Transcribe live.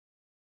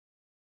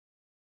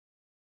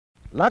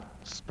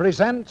Lux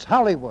presents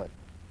Hollywood.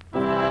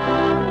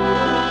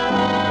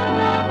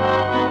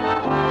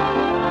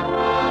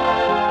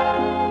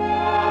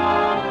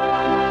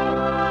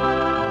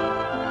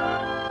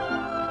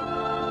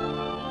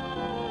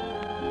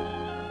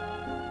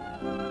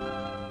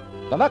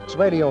 The Lux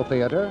Radio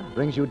Theatre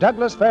brings you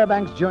Douglas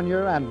Fairbanks,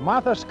 Jr. and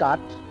Martha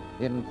Scott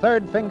in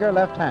Third Finger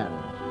Left Hand.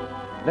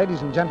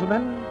 Ladies and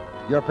gentlemen,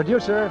 your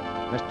producer,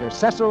 Mr.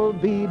 Cecil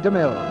B.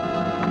 DeMille.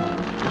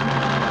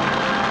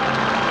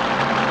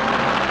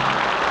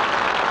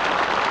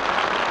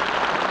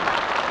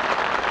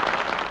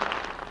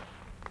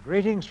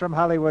 Greetings from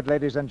Hollywood,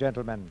 ladies and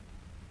gentlemen.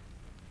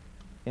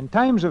 In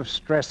times of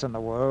stress in the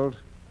world,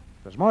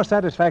 there's more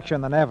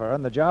satisfaction than ever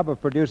in the job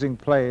of producing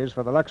plays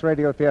for the Lux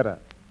Radio Theatre.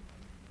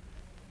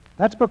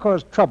 That's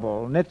because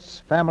trouble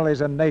knits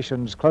families and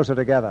nations closer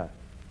together.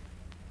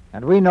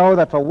 And we know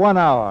that for 1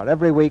 hour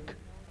every week,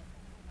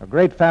 a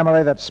great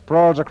family that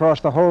sprawls across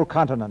the whole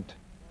continent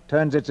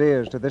turns its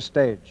ears to this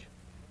stage.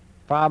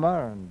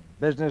 Farmer and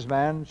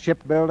businessman,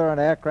 shipbuilder and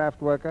aircraft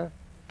worker,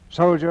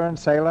 soldier and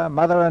sailor,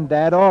 mother and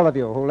dad, all of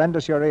you who lend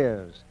us your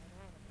ears.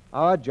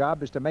 Our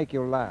job is to make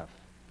you laugh,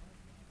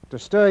 to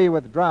stir you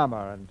with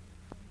drama and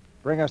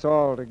bring us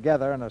all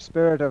together in a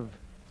spirit of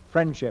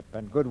friendship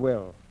and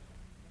goodwill.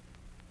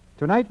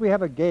 Tonight we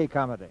have a gay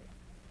comedy,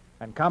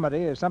 and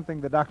comedy is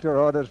something the doctor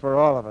orders for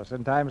all of us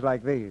in times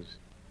like these.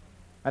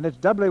 And it's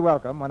doubly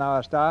welcome when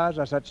our stars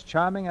are such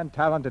charming and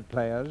talented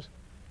players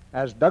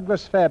as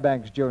Douglas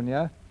Fairbanks,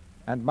 Jr.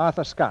 and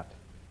Martha Scott.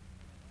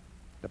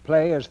 The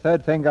play is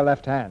Third Finger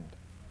Left Hand.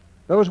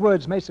 Those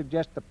words may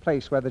suggest the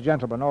place where the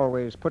gentleman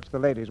always puts the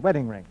lady's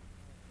wedding ring.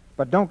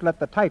 But don't let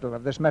the title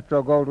of this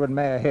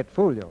Metro-Goldwyn-Mayer hit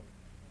fool you.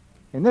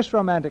 In this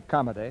romantic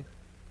comedy,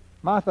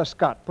 Martha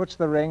Scott puts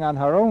the ring on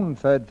her own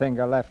third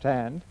finger left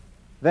hand,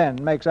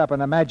 then makes up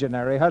an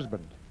imaginary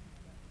husband.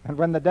 And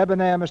when the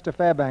debonair Mr.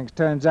 Fairbanks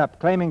turns up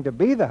claiming to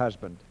be the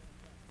husband,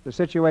 the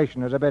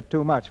situation is a bit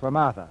too much for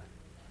Martha,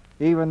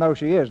 even though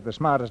she is the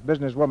smartest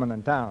businesswoman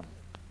in town.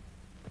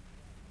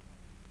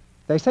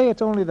 They say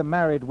it's only the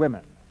married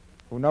women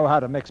who know how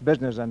to mix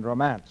business and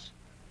romance,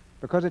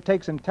 because it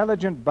takes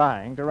intelligent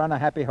buying to run a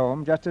happy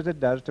home just as it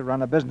does to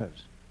run a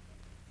business.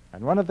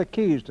 And one of the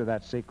keys to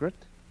that secret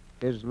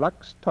is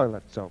Lux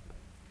toilet soap.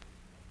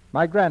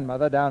 My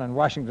grandmother down in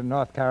Washington,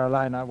 North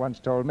Carolina, once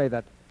told me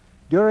that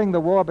during the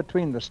war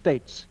between the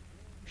states,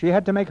 she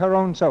had to make her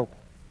own soap.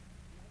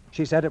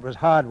 She said it was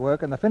hard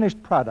work and the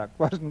finished product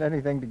wasn't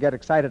anything to get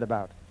excited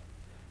about.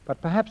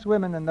 But perhaps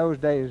women in those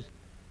days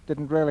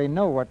didn't really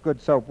know what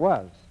good soap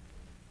was.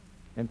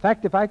 In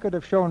fact, if I could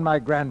have shown my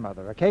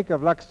grandmother a cake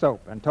of Lux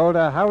soap and told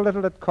her how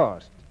little it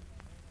cost,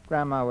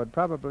 Grandma would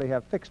probably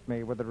have fixed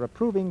me with a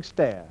reproving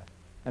stare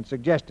and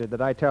suggested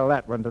that I tell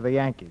that one to the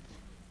Yankees.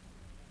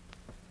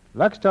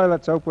 Lux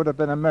toilet soap would have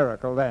been a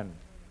miracle then,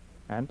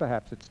 and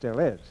perhaps it still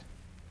is.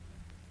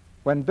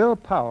 When Bill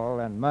Powell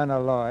and Myrna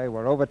Loy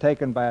were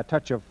overtaken by a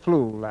touch of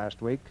flu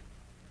last week,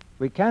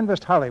 we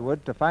canvassed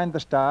Hollywood to find the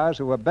stars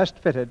who were best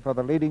fitted for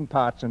the leading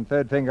parts in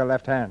Third Finger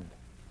Left Hand.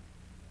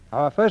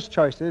 Our first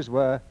choices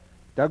were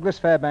Douglas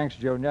Fairbanks,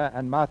 Jr.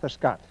 and Martha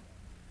Scott,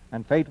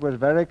 and fate was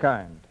very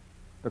kind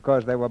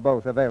because they were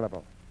both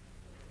available.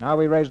 Now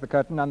we raise the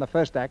curtain on the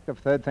first act of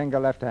Third Finger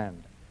Left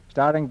Hand,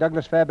 starring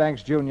Douglas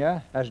Fairbanks,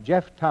 Jr. as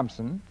Jeff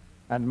Thompson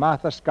and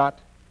Martha Scott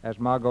as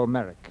Margot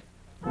Merrick.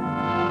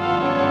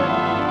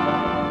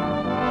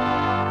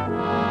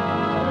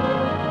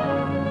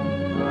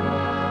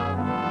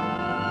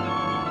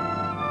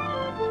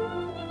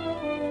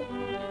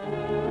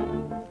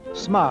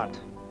 Smart,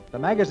 the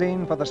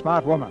magazine for the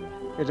smart woman,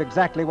 is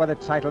exactly what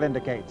its title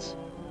indicates.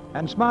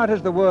 And smart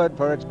is the word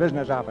for its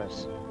business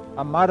office.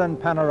 A modern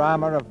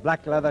panorama of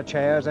black leather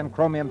chairs and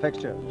chromium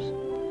fixtures.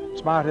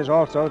 Smart is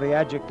also the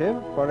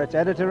adjective for its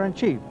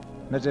editor-in-chief,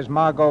 Mrs.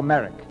 Margot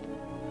Merrick.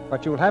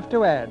 But you'll have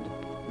to add,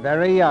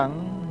 very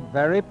young,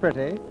 very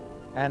pretty,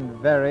 and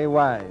very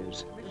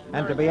wise.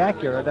 And to be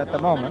accurate at the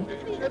moment,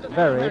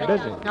 very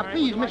busy. Now,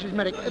 please, Mrs.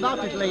 Merrick,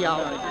 about this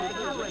layout.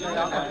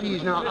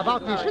 Please, now,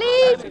 about this...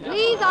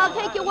 Please, I'll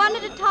take you one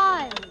at a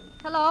time.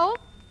 Hello?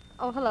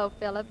 Oh, hello,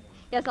 Philip.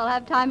 Yes, I'll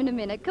have time in a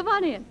minute. Come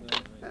on in.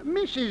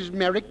 Mrs.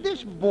 Merrick,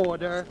 this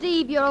border...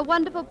 Steve, you're a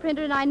wonderful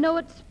printer, and I know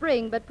it's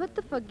spring, but put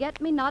the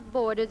forget-me-not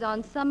borders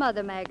on some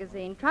other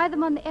magazine. Try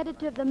them on the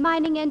editor of the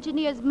Mining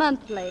Engineers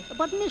Monthly.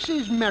 But,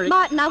 Mrs. Merrick...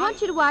 Martin, I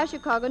want you to wire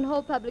Chicago and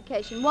hold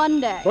publication one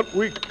day. But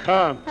we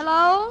can't.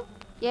 Hello?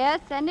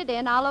 Yes, send it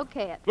in. I'll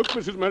okay it. Look,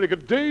 Mrs. Merrick, a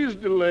day's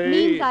delay...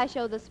 Means I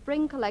show the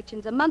spring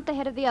collections a month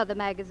ahead of the other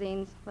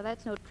magazines. Well,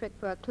 that's no trick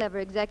for a clever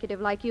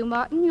executive like you,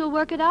 Martin. You'll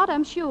work it out,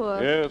 I'm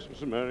sure. Yes,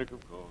 Mrs. Merrick,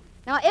 of course.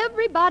 Now,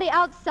 everybody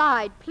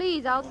outside,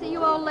 please. I'll see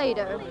you all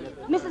later.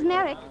 Mrs.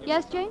 Merrick?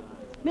 Yes, Jane?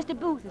 Mr.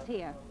 Booth is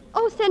here.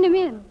 Oh, send him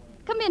in.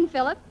 Come in,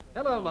 Philip.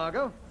 Hello,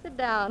 Margot. Sit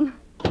down.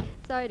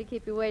 Sorry to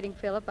keep you waiting,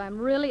 Philip. I'm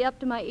really up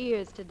to my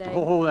ears today.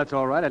 Oh, that's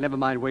all right. I never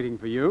mind waiting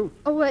for you.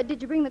 Oh,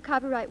 did you bring the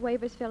copyright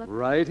waivers, Philip?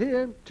 Right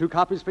here. 2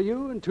 copies for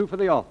you and 2 for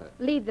the author.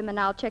 Leave them, and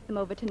I'll check them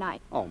over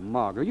tonight. Oh,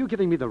 Margot, you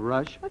giving me the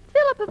rush? Well,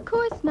 Philip, of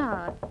course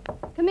not.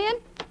 Come in.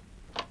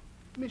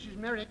 Mrs.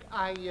 Merrick,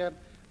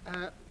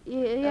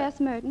 Yes,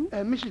 Merton?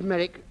 Mrs.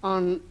 Merrick,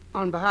 on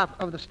behalf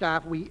of the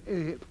staff, we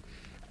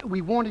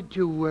wanted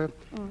to,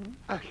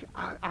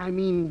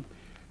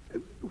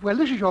 well,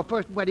 this is your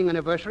first wedding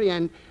anniversary,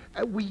 and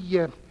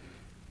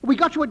we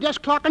got you a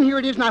desk clock, and here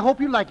it is, and I hope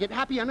you like it.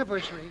 Happy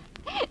anniversary.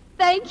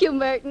 Thank you,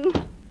 Merton.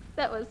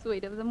 That was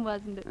sweet of them,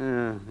 wasn't it?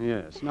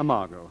 Yes. Now,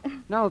 Margot,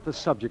 now that the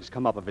subject's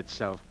come up of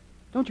itself,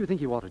 don't you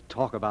think you ought to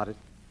talk about it?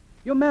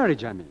 Your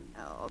marriage, I mean.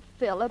 Oh,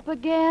 Philip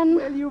again.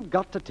 Well, you've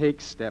got to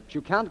take steps.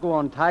 You can't go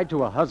on tied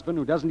to a husband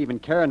who doesn't even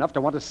care enough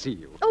to want to see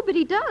you. Oh, but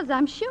he does.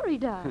 I'm sure he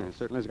does.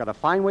 Certainly has got a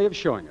fine way of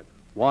showing it.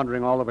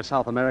 Wandering all over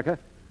South America.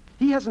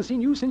 He hasn't seen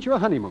you since your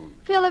honeymoon.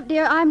 Philip,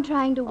 dear, I'm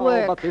trying to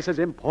work. Oh, but this is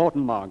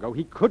important, Margot.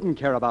 He couldn't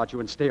care about you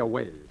and stay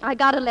away. I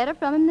got a letter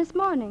from him this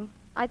morning.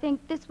 I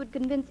think this would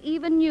convince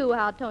even you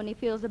how Tony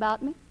feels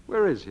about me.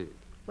 Where is he?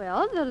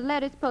 Well, the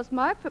letter's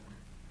postmarked from...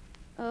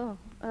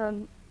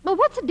 Well,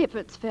 what's the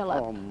difference,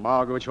 Philip? Oh,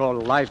 Margot, it's your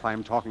life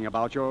I'm talking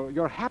about,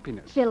 your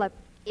happiness. Philip,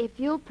 if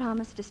you'll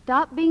promise to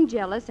stop being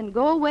jealous and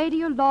go away to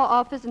your law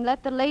office and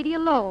let the lady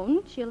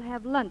alone, she'll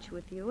have lunch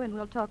with you, and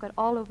we'll talk it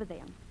all over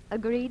then.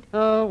 Agreed?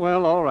 Oh,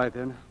 well, all right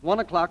then. 1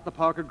 o'clock, the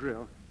Parker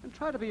Grill. And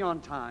try to be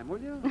on time,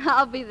 will you?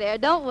 I'll be there.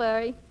 Don't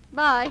worry.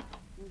 Bye.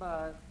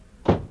 Bye.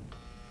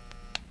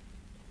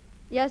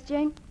 Yes,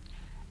 Jane?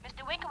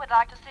 Mr. Winker would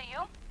like to see you.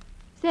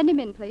 Send him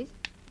in, please.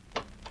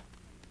 Good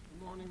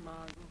morning,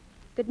 Margot.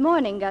 Good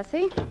morning,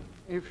 Gussie.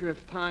 If you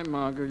have time,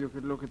 Margot, you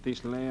could look at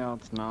these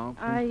layouts now.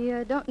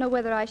 I don't know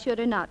whether I should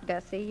or not,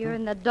 Gussie. You're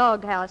in the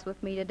doghouse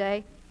with me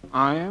today.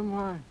 I am?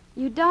 Why?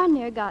 You darn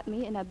near got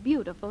me in a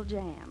beautiful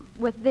jam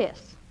with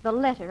this, the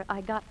letter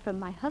I got from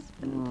my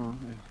husband. Oh,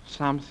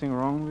 something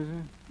wrong with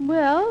it?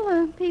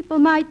 Well, people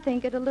might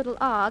think it a little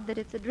odd that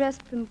it's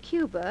addressed from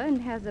Cuba and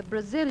has a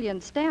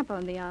Brazilian stamp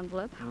on the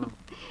envelope. Oh.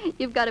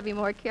 You've got to be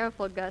more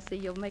careful, Gussie.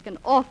 You'll make an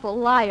awful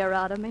liar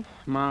out of me.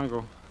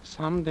 Margot,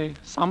 someday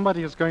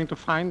somebody is going to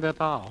find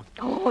that out.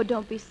 Oh,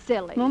 don't be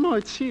silly. No,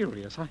 it's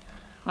serious.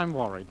 I'm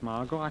worried,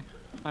 Margot.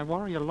 I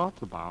worry a lot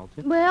about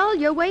it. Well,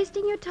 you're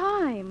wasting your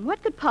time.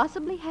 What could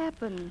possibly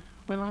happen?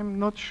 Well, I'm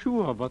not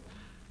sure, but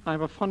I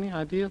have a funny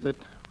idea that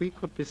we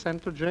could be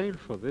sent to jail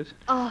for this.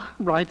 Oh,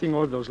 Writing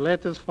all those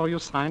letters for you,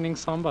 signing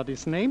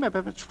somebody's name,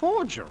 it's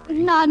forgery.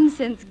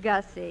 nonsense,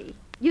 Gussie.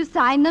 You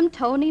signed them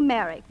Tony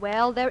Merrick.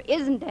 Well, there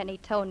isn't any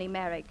Tony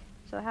Merrick.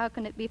 So how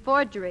can it be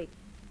forgery?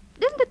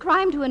 It isn't a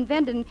crime to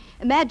invent an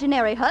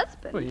imaginary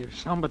husband. Well, if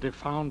somebody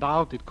found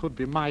out, it could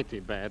be mighty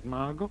bad,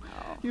 Margot.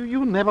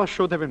 You never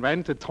should have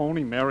invented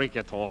Tony Merrick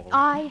at all.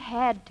 I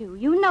had to.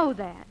 You know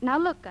that. Now,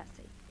 look, Gussie.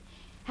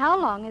 How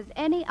long has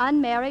any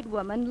unmarried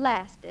woman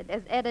lasted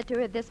as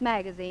editor of this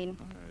magazine?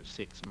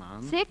 6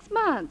 months. 6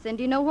 months. And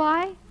do you know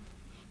why?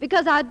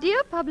 Because our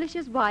dear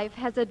publisher's wife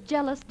has a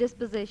jealous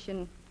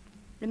disposition.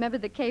 Remember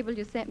the cable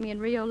you sent me in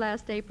Rio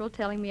last April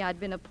telling me I'd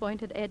been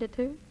appointed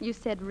editor? You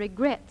said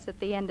regrets at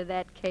the end of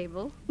that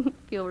cable, if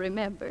you'll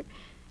remember.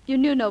 You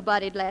knew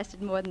nobody'd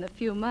lasted more than a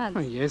few months.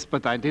 Oh, yes,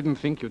 but I didn't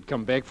think you'd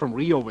come back from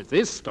Rio with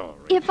this story.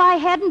 If I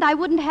hadn't, I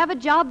wouldn't have a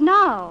job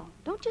now.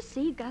 Don't you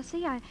see,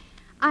 Gussie?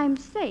 I'm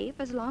safe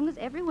as long as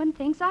everyone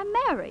thinks I'm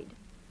married.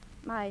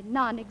 My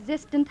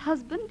non-existent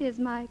husband is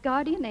my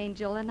guardian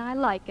angel, and I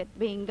like it,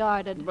 being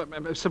guarded.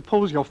 But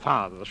suppose your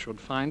father should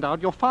find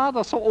out. Your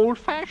father's so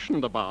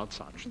old-fashioned about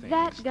such things.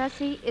 That,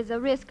 Gussie, is a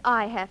risk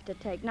I have to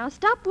take. Now,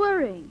 stop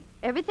worrying.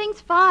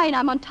 Everything's fine.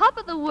 I'm on top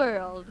of the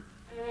world.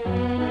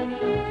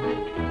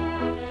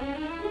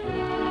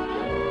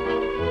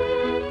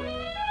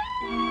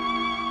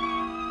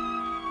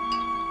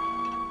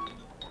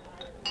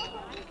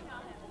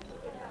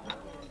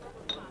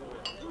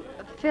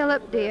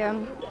 Philip, dear,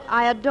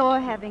 I adore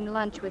having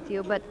lunch with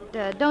you, but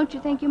don't you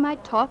think you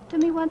might talk to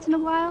me once in a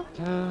while?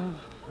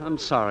 I'm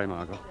sorry,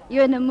 Margot.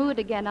 You're in the mood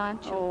again,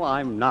 aren't you? Oh,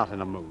 I'm not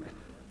in a mood.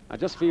 I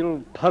just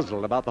feel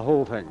puzzled about the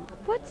whole thing.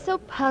 What's so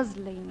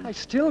puzzling? I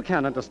still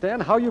can't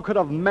understand how you could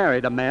have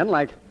married a man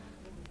like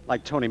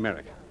Tony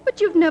Merrick.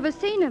 But you've never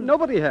seen him.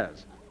 Nobody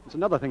has. It's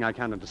another thing I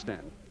can't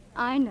understand.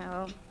 I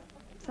know.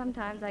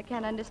 Sometimes I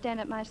can't understand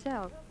it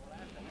myself.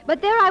 But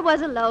there I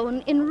was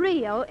alone in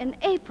Rio in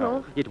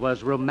April. It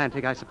was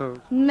romantic, I suppose.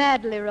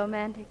 Madly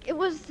romantic. It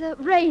was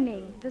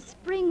raining. The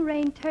spring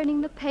rain turning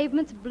the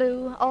pavements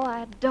blue. Oh,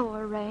 I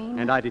adore rain.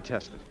 And I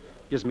detest it.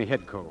 Gives me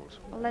head colds.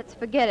 Well, let's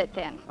forget it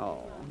then.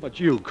 Oh,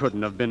 but you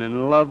couldn't have been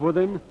in love with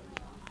him.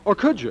 Or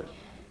could you?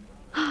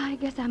 Oh, I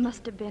guess I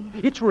must have been.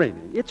 It's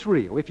raining. It's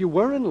Rio. If you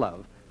were in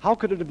love, how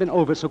could it have been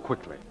over so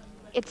quickly?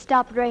 It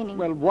stopped raining.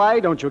 Well, why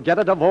don't you get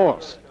a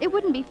divorce? It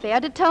wouldn't be fair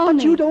to Tony.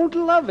 But you don't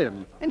love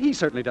him. And he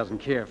certainly doesn't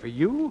care for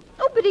you.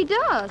 Oh, but he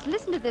does.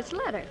 Listen to this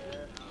letter.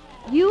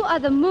 You are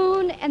the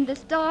moon and the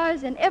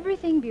stars and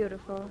everything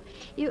beautiful.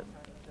 You,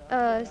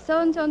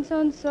 so-and-so,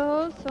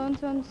 so-and-so,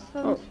 so-and-so,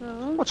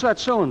 so-and-so. What's that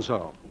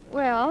so-and-so?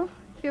 Well,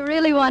 if you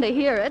really want to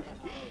hear it,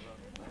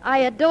 I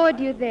adored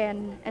you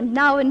then, and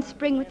now in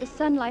spring with the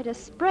sunlight, a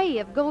spray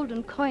of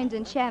golden coins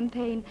and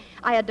champagne,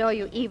 I adore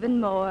you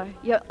even more.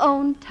 Your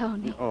own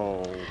Tony.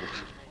 Oh.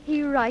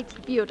 He writes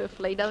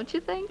beautifully, don't you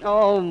think?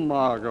 Oh,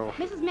 Margot.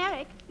 Mrs.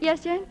 Merrick,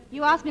 Yes, Jane?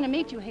 you asked me to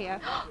meet you here.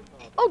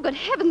 Oh, good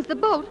heavens, the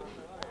boat.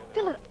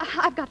 Philip,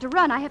 I've got to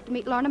run. I have to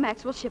meet Lorna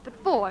Maxwell's ship at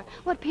 4.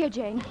 What pier,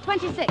 Jane?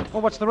 26.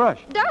 Well, what's the rush?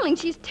 Darling,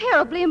 she's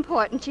terribly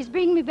important. She's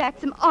bringing me back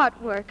some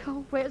artwork.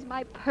 Oh, where's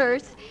my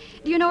purse?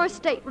 Do you know her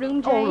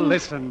stateroom, Jane? Oh,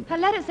 listen. Her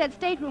letter said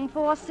stateroom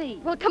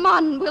 4C. Well, come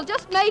on. We'll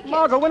just make it.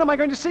 Margot, when am I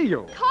going to see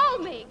you? Call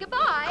me.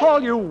 Goodbye.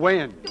 Call you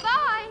when?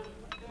 Goodbye.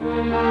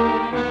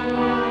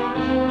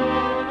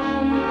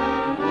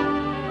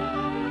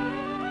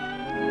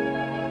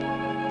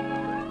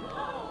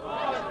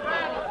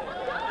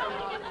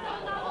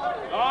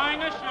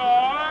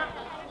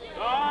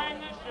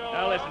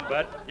 Now listen,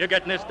 Bud. You're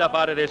getting this stuff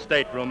out of this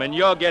stateroom, and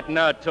you're getting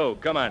out, too.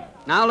 Come on.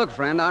 Now, look,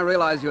 friend, I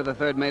realize you're the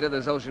third mate of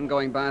this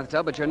ocean-going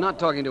bathtub, but you're not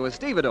talking to a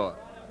stevedore.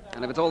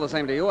 And if it's all the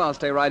same to you, I'll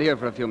stay right here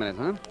for a few minutes,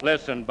 huh?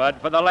 Listen,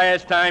 Bud, for the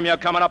last time, you're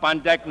coming up on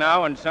deck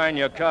now and sign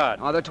your card.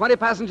 Are there 20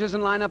 passengers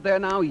in line up there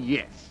now?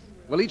 Yes.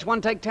 Will each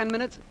one take 10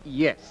 minutes?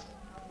 Yes.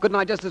 Couldn't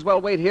I just as well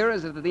wait here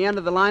as at the end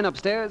of the line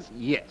upstairs?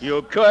 Yes.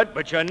 You could,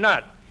 but you're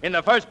not. In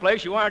the first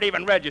place, you aren't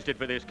even registered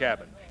for this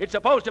cabin. It's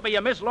supposed to be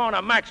a Miss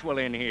Lorna Maxwell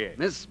in here.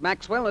 Miss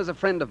Maxwell is a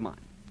friend of mine.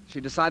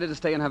 She decided to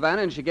stay in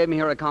Havana, and she gave me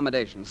her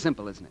accommodation.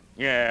 Simple, isn't it?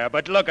 Yeah,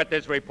 but look at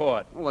this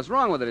report. Well, what's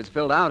wrong with it? It's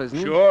filled out, isn't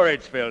it? Sure,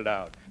 it's filled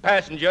out.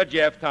 Passenger,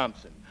 Jeff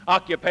Thompson.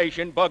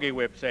 Occupation, buggy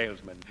whip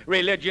salesman.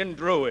 Religion,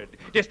 druid.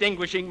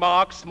 Distinguishing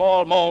marks,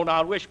 small moan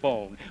on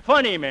wishbone.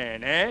 Funny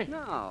man, eh?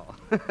 No.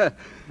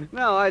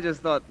 No, I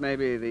just thought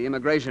maybe the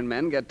immigration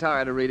men get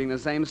tired of reading the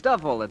same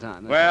stuff all the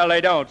time. Well,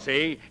 they don't,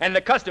 see? And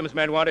the customs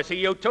men want to see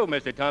you, too,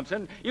 Mr.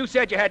 Thompson. You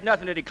said you had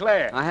nothing to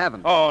declare. I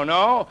haven't. Oh,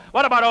 no?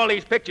 What about all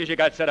these pictures you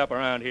got set up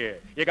around here?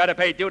 You got to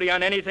pay duty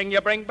on anything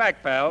you bring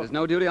back, pal. There's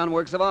no duty on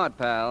works of art,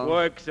 pal.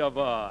 Works of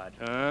art,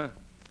 huh?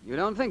 You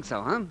don't think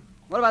so, huh?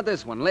 What about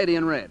this one, Lady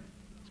in Red?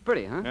 It's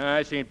pretty, huh?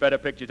 I seen better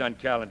pictures on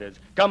calendars.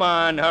 Come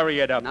on, hurry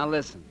it up. Now,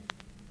 listen.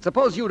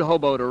 Suppose you'd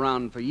hoboed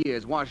around for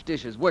years, washed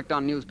dishes, worked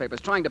on newspapers,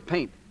 trying to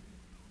paint,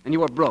 and you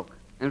were broke.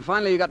 And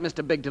finally you got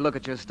Mr. Big to look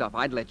at your stuff.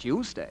 I'd let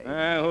you stay.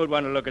 Who'd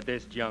want to look at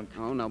this junk?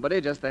 Oh,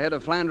 nobody. Just the head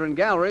of Flandrin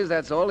Galleries,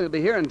 that's all. He'll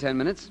be here in 10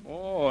 minutes.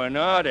 Oh, an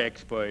art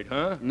expert,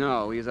 huh?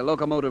 No, he's a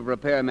locomotive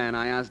repairman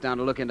I asked down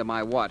to look into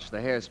my watch. The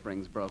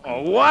hairspring's broken.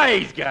 A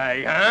wise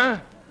guy, huh?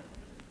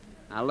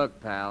 Now, look,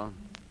 pal.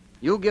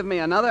 You give me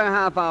another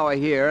half hour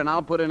here, and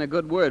I'll put in a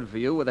good word for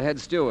you with the head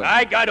steward.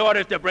 I got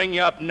orders to bring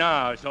you up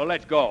now, so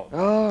let's go.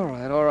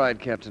 All right,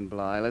 Captain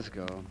Bligh. Let's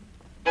go.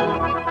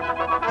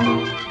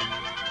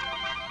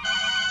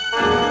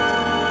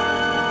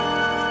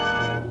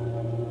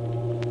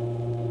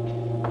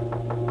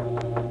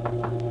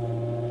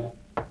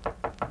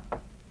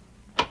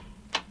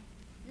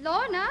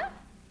 Lorna?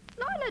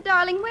 Lorna,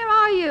 darling, where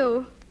are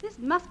you? This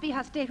must be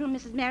her stateroom,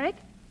 Mrs. Merrick.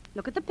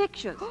 Look at the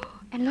pictures.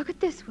 And look at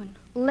this one.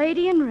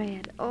 Lady in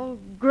red. Oh,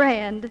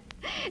 grand.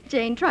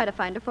 Jane, try to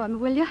find her for me,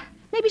 will you?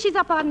 Maybe she's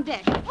up on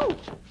deck. Oh,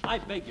 I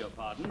beg your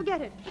pardon.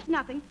 forget it. It's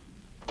nothing.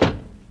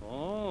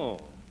 Oh.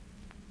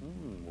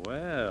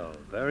 Well,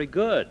 very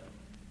good.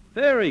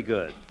 Very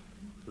good.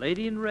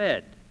 Lady in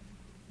red.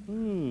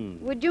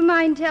 Would you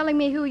mind telling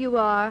me who you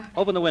are?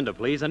 Open the window,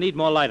 please. I need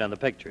more light on the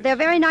pictures. They're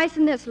very nice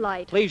in this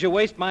light. Please, you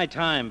waste my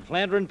time.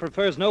 Flandrin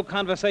prefers no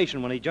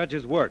conversation when he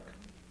judges work.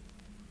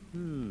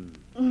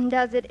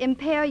 Does it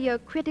impair your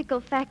critical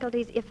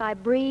faculties if I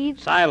breathe?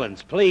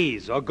 Silence,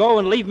 please, or go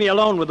and leave me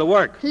alone with the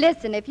work.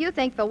 Listen, if you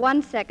think for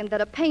 1 second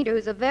that a painter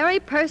who's a very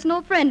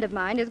personal friend of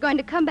mine is going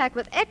to come back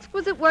with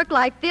exquisite work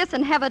like this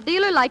and have a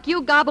dealer like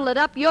you gobble it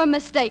up, you're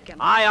mistaken.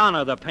 I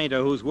honor the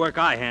painter whose work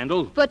I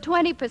handle. For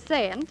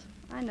 20%?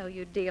 I know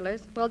you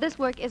dealers. Well, this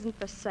work isn't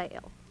for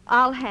sale.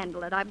 I'll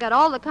handle it. I've got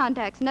all the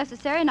contacts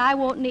necessary, and I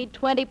won't need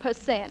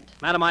 20%.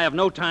 Madam, I have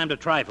no time to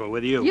trifle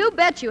with you. You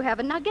bet you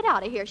haven't. Now get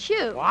out of here.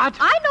 Shoo. What?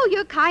 I know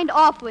you're kind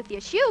off with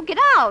you. Shoo, get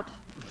out.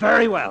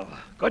 Very well.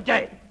 Good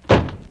day.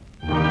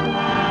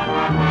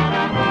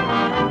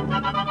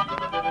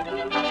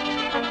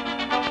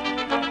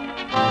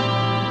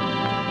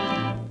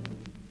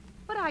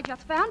 What I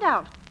just found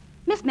out.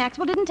 Miss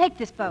Maxwell didn't take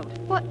this boat.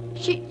 What?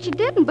 She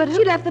didn't, but who...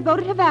 She left the boat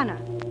at Havana.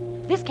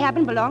 This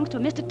cabin belongs to a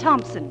Mr.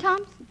 Thompson.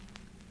 Thompson?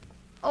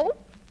 Oh.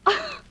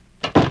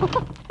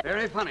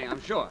 Very funny,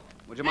 I'm sure.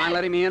 Would you mind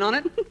letting me in on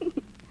it?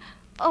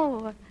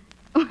 Oh,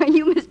 are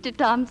you Mr.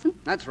 Thompson?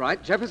 That's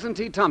right. Jefferson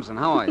T. Thompson.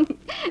 How are you?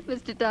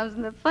 Mr.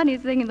 Thompson, the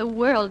funniest thing in the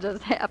world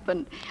just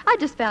happened. I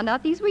just found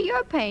out these were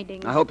your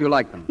paintings. I hope you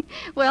like them.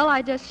 Well,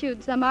 I just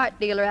shooed some art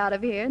dealer out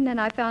of here, and then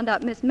I found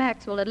out Miss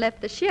Maxwell had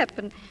left the ship,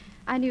 and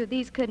I knew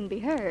these couldn't be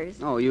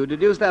hers. Oh, you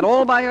deduced that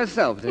all by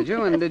yourself, did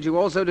you? And did you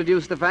also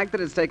deduce the fact that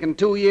it's taken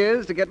 2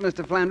 years to get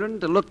Mr. Flandrin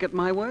to look at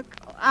my work?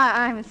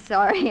 I'm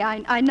sorry.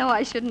 I know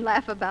I shouldn't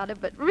laugh about it,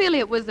 but really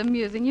it was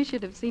amusing. You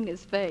should have seen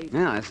his face.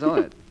 Yeah, I saw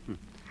it.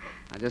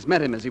 I just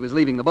met him as he was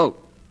leaving the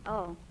boat.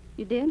 Oh,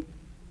 you did?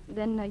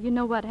 Then you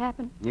know what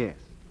happened? Yes.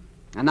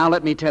 And now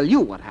let me tell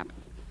you what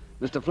happened.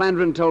 Mr.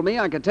 Flandrin told me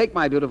I could take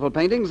my beautiful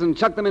paintings and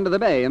chuck them into the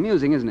bay.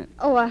 Amusing, isn't it?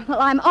 Oh, well,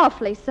 I'm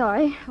awfully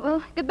sorry.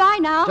 Well, goodbye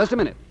now. Just a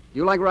minute.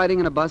 You like riding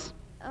in a bus?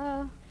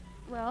 Well,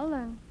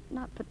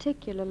 Not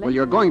particularly. Well,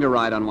 you're going to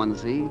ride on one,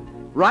 see?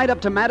 Ride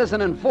up to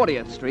Madison and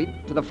 40th Street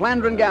to the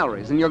Flandrin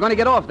Galleries, and you're going to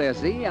get off there,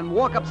 see? And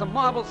walk up some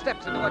marble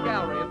steps into a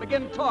gallery and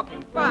begin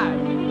talking. Fast!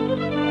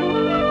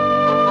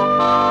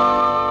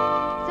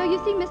 So you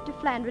see, Mr.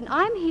 Flandrin,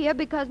 I'm here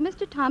because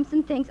Mr.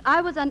 Thompson thinks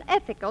I was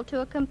unethical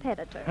to a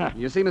competitor.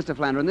 You see, Mr.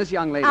 Flandrin, this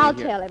young lady I'll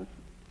here... tell him.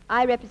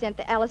 I represent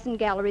the Allison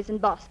Galleries in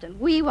Boston.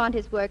 We want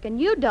his work,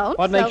 and you don't.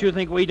 What makes you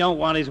think we don't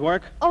want his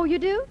work? Oh, you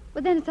do?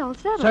 Well, then it's all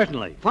settled.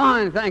 Certainly.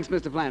 Fine, thanks,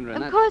 Mr.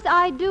 Flandrin. Of course,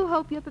 I do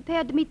hope you're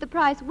prepared to meet the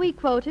price we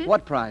quoted.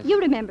 What price? You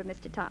remember,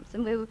 Mr.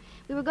 Thompson.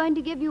 We were going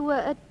to give you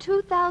a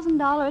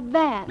 $2,000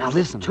 advance. Now,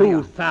 listen.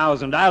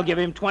 $2,000. I'll give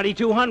him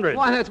 $2,200.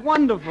 Why, that's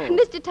wonderful.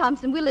 Mr.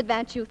 Thompson, we'll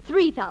advance you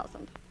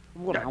 $3,000.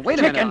 Well, now, wait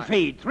a minute. Chicken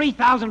feed,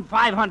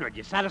 $3,500.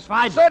 You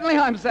satisfied? Certainly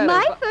I'm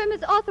satisfied. My firm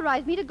has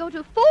authorized me to go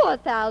to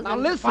 $4,000. Now,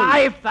 listen.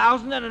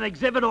 $5,000 and an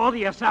exhibit all to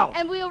yourself.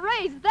 And we'll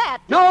raise that.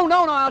 No,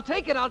 I'll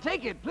take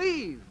it,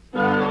 please.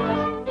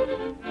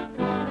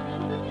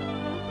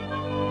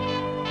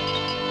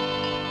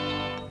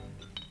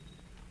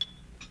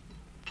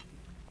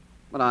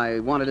 But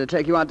I wanted to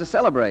take you out to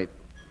celebrate.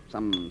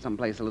 Some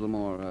place a little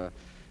more,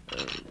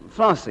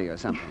 flossy or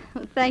something.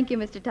 Thank you,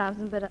 Mr.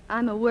 Thompson, but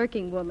I'm a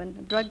working woman.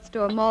 A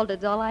drugstore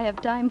malted's all I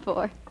have time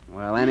for.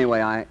 Well,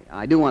 anyway,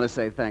 I do want to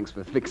say thanks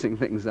for fixing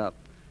things up.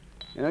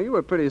 You know, you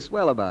were pretty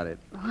swell about it.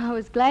 Oh, I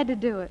was glad to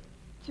do it.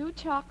 2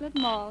 chocolate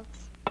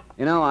malts.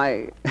 You know,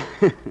 I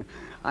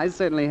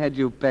certainly had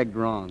you pegged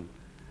wrong.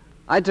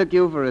 I took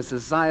you for a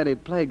society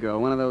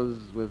playgirl, one of those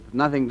with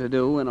nothing to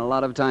do and a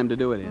lot of time to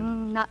do it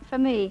in. Not for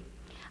me.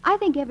 I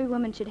think every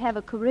woman should have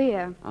a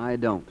career. I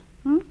don't.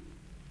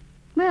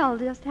 Well,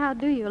 just how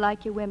do you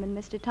like your women,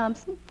 Mr.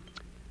 Thompson?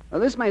 Well,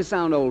 this may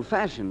sound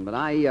old-fashioned, but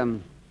I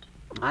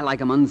like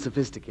them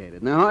unsophisticated.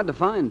 And they're hard to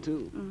find,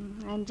 too.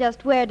 And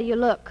just where do you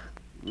look?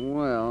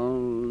 Well,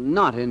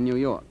 not in New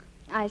York.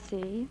 I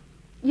see.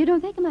 You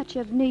don't think much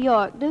of New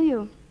York, do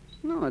you?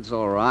 No, it's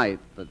all right,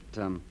 but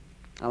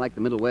I like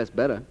the Middle West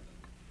better.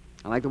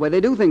 I like the way they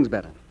do things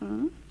better.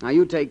 Now,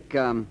 you take,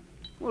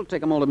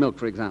 take a malted milk,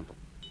 for example.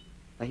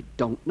 They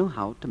don't know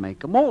how to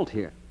make a malt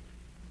here.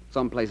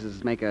 Some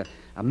places make a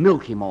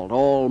milky malt,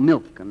 all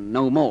milk and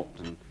no malt.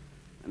 And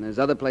there's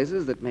other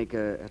places that make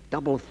a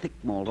double thick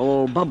malt,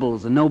 all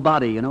bubbles and no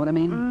body, you know what I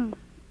mean?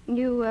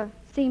 You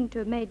seem to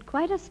have made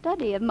quite a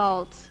study of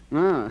malts.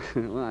 Well,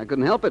 I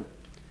couldn't help it.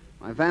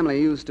 My family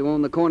used to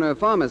own the corner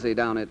pharmacy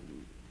down at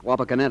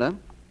Wapakoneta.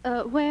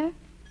 Where?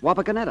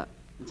 Wapakoneta.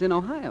 It's in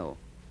Ohio.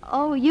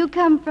 Oh, you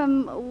come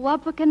from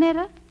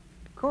Wapakoneta?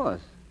 Of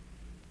course.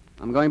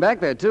 I'm going back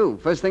there, too,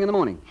 first thing in the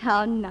morning.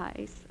 How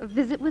nice. A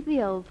visit with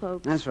the old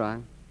folks. That's right.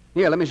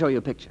 Here, let me show you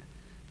a picture.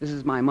 This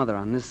is my mother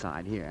on this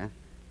side here,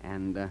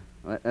 and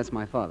that's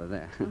my father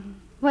there.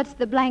 What's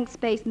the blank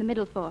space in the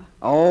middle for?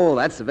 Oh,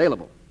 that's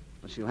available.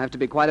 But she'll have to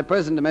be quite a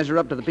person to measure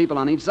up to the people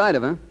on each side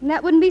of her.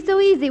 That wouldn't be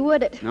so easy,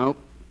 would it? Nope.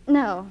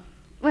 No.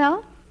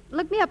 Well,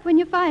 look me up when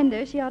you find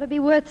her. She ought to be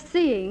worth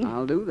seeing.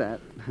 I'll do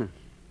that.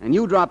 And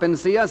you drop in and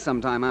see us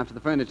sometime after the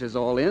furniture's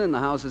all in and the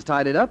house is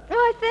tidied up.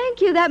 Oh, thank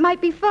you. That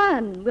might be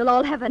fun. We'll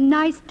all have a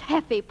nice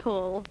taffy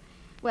pull.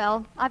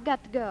 Well, I've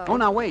got to go. Oh,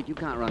 now wait. You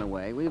can't run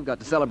away. We've got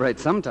to celebrate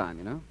sometime,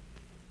 you know.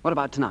 What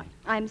about tonight?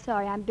 I'm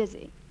sorry. I'm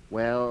busy.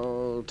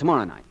 Well,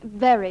 tomorrow night.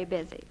 Very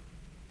busy.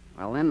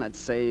 Well, then, let's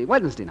say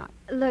Wednesday night.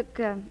 Look,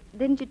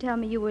 didn't you tell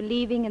me you were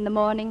leaving in the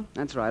morning?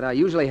 That's right. I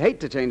usually hate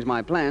to change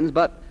my plans,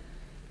 but,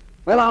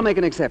 well, I'll make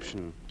an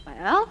exception.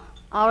 Well,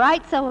 all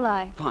right, so will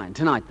I. Fine.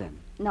 Tonight, then.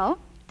 No,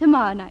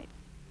 tomorrow night.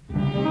 You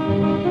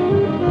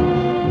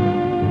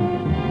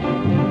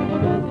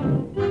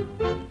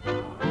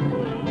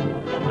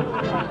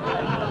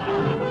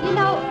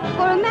know,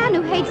 for a man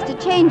who hates to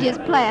change his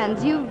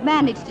plans, you've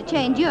managed to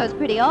change yours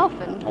pretty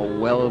often. Oh,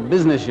 well,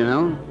 business, you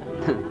know.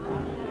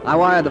 I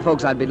wired the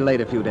folks I'd be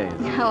delayed a few days.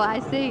 Oh, I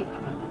see.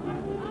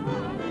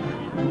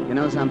 You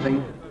know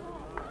something?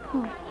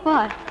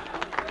 What?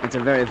 It's a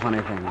very funny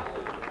thing.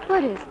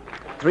 What is?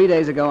 3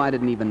 days ago, I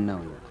didn't even know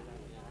you.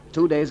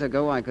 2 days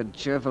ago, I could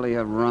cheerfully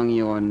have wrung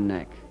your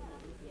neck.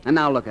 And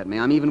now look at me.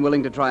 I'm even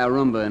willing to try a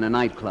Roomba in a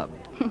nightclub.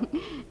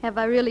 Have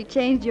I really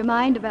changed your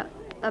mind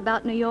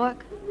about New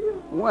York?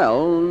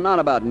 Well, not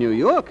about New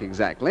York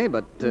exactly,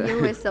 but...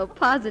 You were so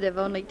positive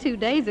only 2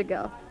 days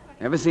ago.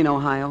 Ever seen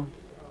Ohio?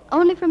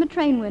 Only from a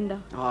train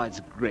window. Oh, it's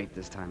great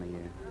this time of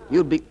year.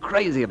 You'd be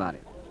crazy about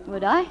it.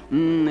 Would I?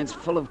 It's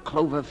full of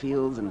clover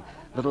fields and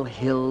little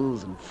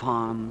hills and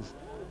farms.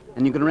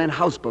 And you can rent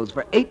houseboats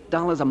for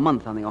 $8 a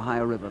month on the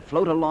Ohio River.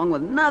 Float along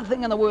with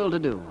nothing in the world to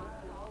do.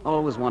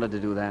 Always wanted to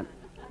do that.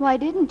 Why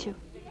didn't you?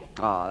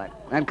 Oh,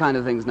 that kind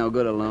of thing's no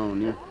good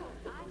alone. You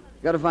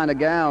got to find a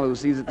gal who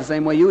sees it the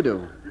same way you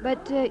do.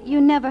 But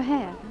you never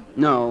have.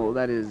 No,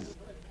 that is,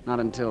 not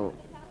until...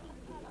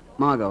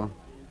 Margot.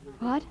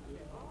 What?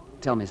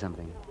 Tell me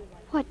something.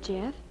 What,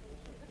 Jeff?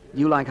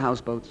 You like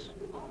houseboats?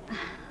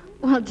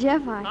 Well,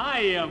 Jeff,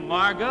 Hiya,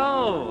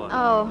 Margot.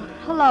 Oh,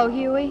 hello,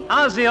 Huey.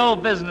 How's the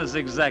old business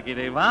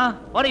executive, huh?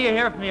 What do you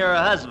hear from your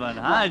husband,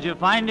 huh? Did you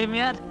find him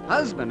yet?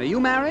 Husband, are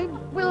you married?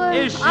 Well,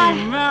 Is she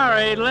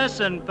married?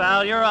 Listen,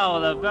 pal, you're out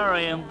with a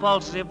very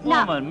impulsive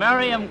woman.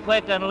 Marry him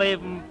quick and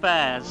leave him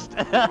fast.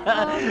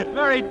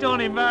 Married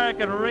Tony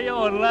Merrick in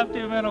Rio and left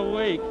him in a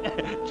week.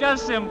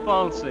 Just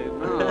impulsive.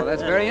 Oh,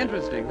 that's very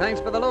interesting.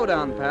 Thanks for the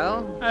lowdown,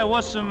 pal. Hey,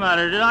 what's the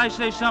matter? Did I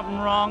say something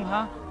wrong,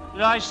 huh?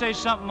 Did I say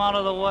something out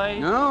of the way?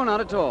 No, not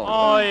at all.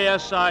 Oh,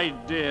 yes, I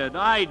did.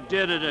 I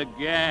did it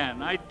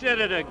again.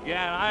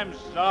 I'm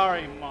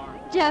sorry,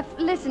 Mark. Jeff,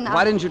 listen.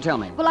 Why didn't you tell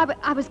me? Well,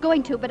 I was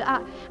going to, but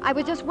I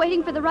was just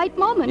waiting for the right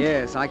moment.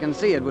 Yes, I can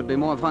see it would be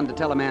more fun to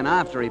tell a man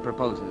after he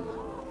proposes.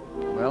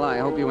 Well, I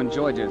hope you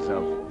enjoyed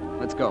yourself.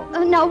 Let's go.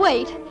 No,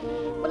 wait.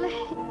 Well,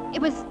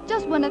 it was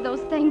just one of those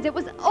things. It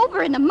was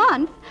over in a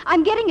month.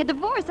 I'm getting a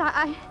divorce.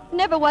 I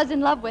never was in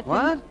love with him.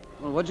 What?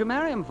 Well, what'd you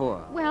marry him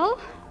for? Well,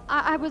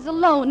 I was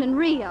alone in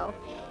Rio.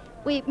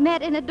 We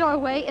met in a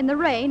doorway in the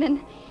rain, and...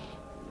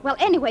 Well,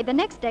 anyway, the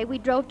next day we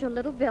drove to a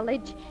little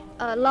village,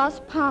 Las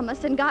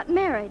Palmas, and got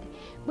married.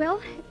 Well,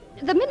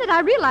 the minute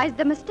I realized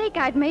the mistake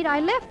I'd made,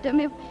 I left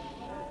him.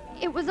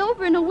 It was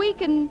over in a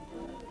week, and...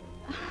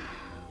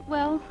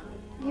 Well,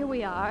 here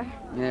we are.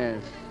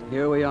 Yes,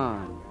 here we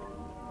are.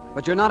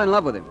 But you're not in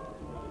love with him?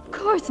 Of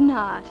course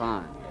not.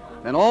 Fine.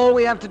 Then all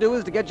we have to do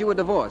is to get you a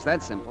divorce.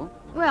 That's simple.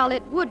 Well,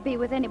 it would be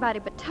with anybody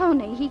but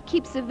Tony. He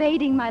keeps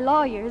evading my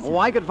lawyers. Oh,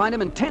 I could find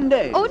him in 10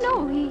 days. Oh,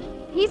 no,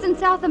 he's in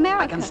South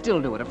America. I can still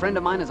do it. A friend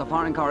of mine is a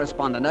foreign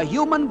correspondent, a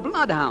human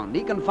bloodhound.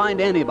 He can find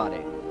anybody.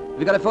 Have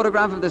you got a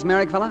photograph of this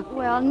Merrick fella?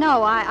 Well,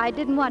 no, I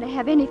didn't want to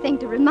have anything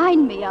to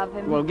remind me of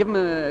him. Well, give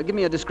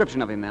me a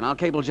description of him, then. I'll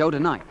cable Joe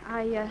tonight.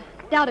 I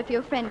doubt if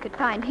your friend could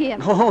find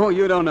him. Oh,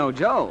 you don't know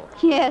Joe?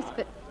 Yes,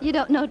 but you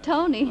don't know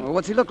Tony. Well,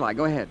 what's he look like?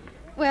 Go ahead.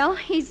 Well,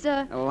 he's,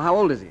 Oh, how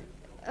old is he?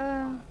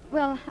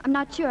 Well, I'm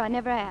not sure. I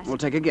never asked. We'll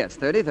take a guess.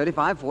 30,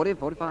 35, 40,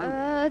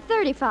 45?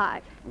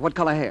 35. What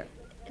color hair?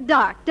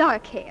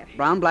 Dark hair.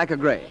 Brown, black, or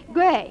gray?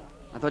 Gray.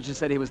 I thought you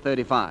said he was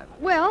 35.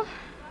 Well,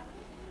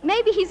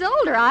 maybe he's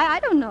older. I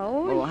don't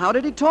know. Well, how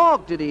did he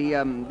talk? Did he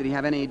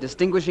have any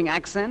distinguishing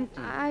accent?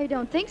 I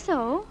don't think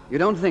so. You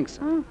don't think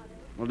so?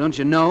 Well, don't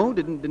you know?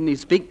 Didn't he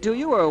speak to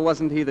you, or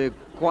wasn't he the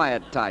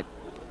quiet type?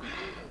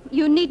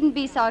 You needn't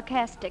be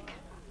sarcastic.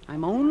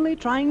 I'm only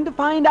trying to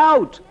find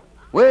out.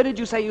 Where did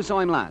you say you saw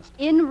him last?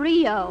 In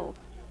Rio.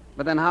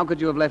 But then how could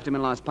you have left him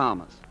in Las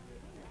Palmas?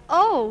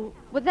 Oh,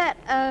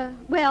 well,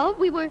 well,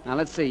 we were... Now,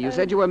 let's see. You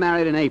said you were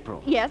married in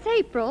April. Yes,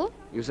 April.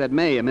 You said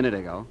May a minute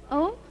ago.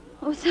 Oh,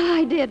 so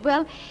I did.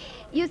 Well,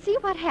 you see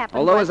what happened.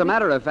 Although, as a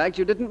matter of fact,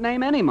 you didn't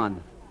name any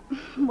month.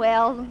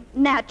 Well,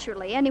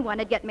 naturally, anyone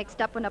would get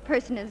mixed up when a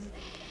person is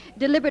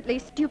deliberately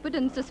stupid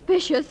and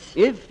suspicious.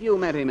 If you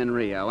met him in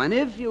Rio, and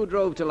if you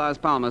drove to Las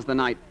Palmas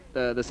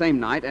the same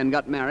night and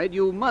got married,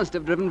 you must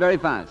have driven very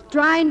fast.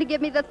 Trying to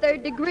give me the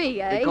third degree,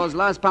 eh? Because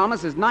Las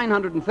Palmas is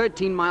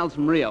 913 miles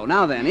from Rio.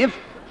 Now then, if...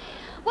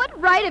 What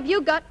right have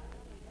you got...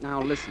 Now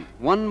listen,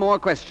 one more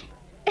question.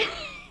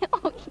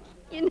 Oh,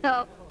 you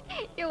know,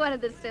 you're one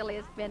of the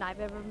silliest men I've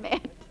ever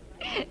met.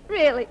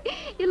 Really,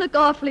 you look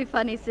awfully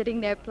funny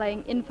sitting there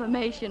playing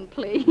information,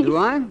 please. Do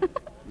I?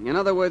 In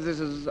other words, this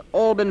has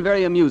all been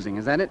very amusing,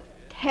 is that it?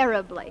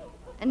 Terribly.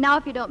 And now,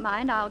 if you don't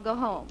mind, I'll go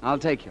home. I'll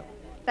take you.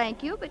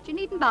 Thank you, but you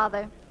needn't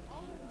bother.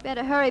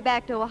 Better hurry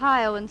back to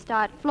Ohio and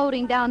start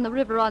floating down the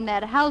river on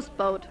that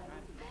houseboat.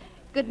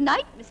 Good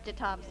night, Mr.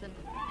 Thompson.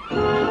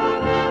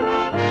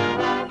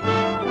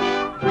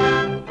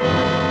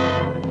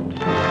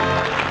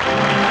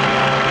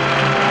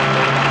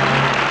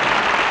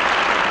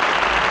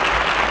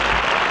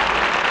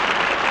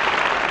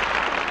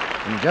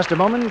 In just a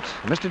moment,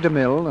 Mr.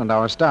 DeMille and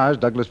our stars,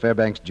 Douglas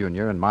Fairbanks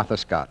Jr. and Martha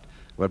Scott,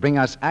 will bring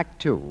us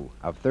Act 2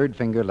 of Third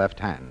Finger, Left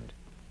Hand.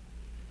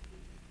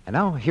 And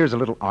now, here's a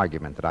little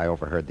argument that I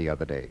overheard the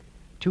other day.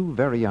 Two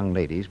very young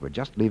ladies were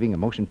just leaving a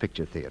motion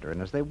picture theater,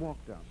 and as they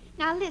walked out...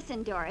 Now,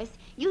 listen, Doris.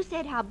 You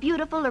said how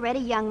beautiful Loretta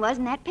Young was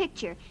in that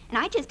picture. And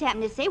I just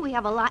happened to say we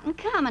have a lot in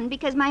common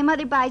because my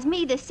mother buys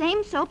me the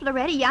same soap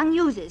Loretta Young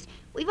uses.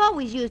 We've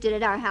always used it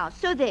at our house,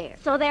 so there.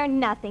 So they're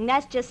nothing.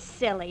 That's just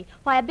silly.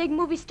 Why, a big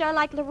movie star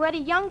like Loretta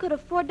Young could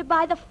afford to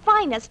buy the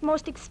finest,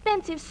 most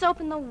expensive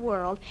soap in the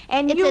world.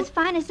 And it's as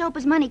fine a soap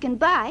as money can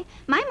buy.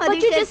 My mother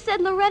But you just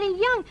said Loretta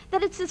Young,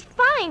 that it's as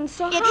fine,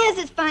 so It is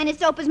as fine a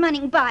soap as money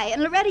can buy,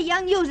 and Loretta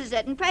Young uses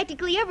it, and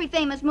practically every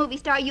famous movie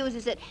star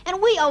uses it.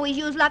 And we always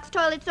use Lux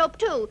toilet soap,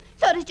 too.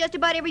 So does just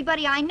about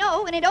everybody I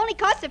know, and it only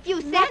costs a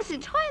few cents.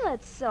 Lux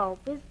toilet soap,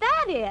 is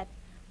that it?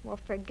 Well,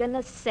 for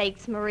goodness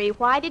sakes, Marie,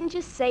 why didn't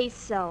you say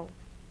so?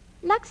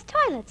 Lux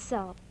toilet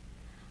soap.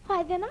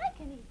 Why, then I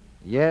can eat.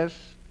 Yes,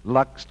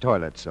 Lux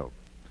toilet soap.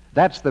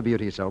 That's the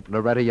beauty soap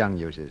Loretta Young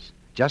uses,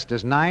 just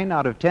as 9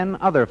 out of 10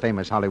 other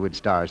famous Hollywood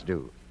stars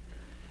do.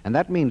 And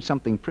that means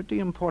something pretty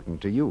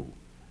important to you.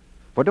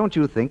 For don't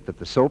you think that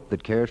the soap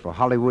that cares for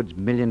Hollywood's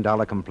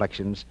million-dollar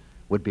complexions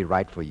would be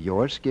right for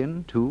your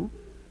skin, too?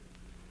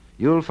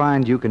 You'll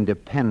find you can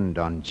depend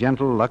on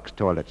gentle Lux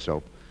toilet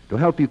soap to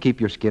help you keep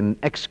your skin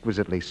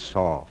exquisitely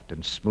soft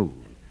and smooth.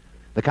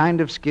 The kind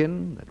of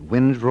skin that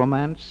wins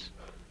romance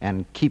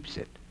and keeps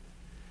it.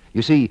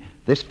 You see,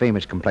 this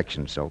famous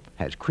complexion soap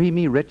has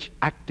creamy, rich,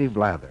 active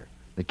lather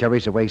that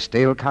carries away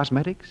stale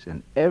cosmetics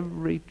and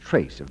every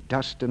trace of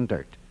dust and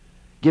dirt.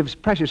 Gives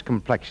precious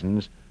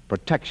complexions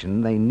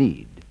protection they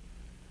need.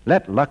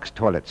 Let Lux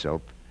Toilet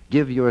Soap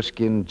give your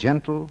skin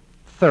gentle,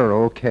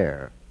 thorough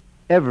care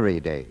every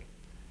day.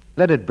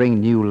 Let it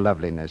bring new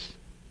loveliness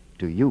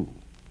to you.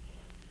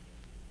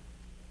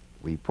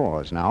 We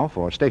pause now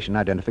for station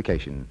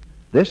identification.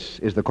 This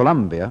is the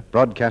Columbia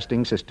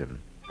Broadcasting System.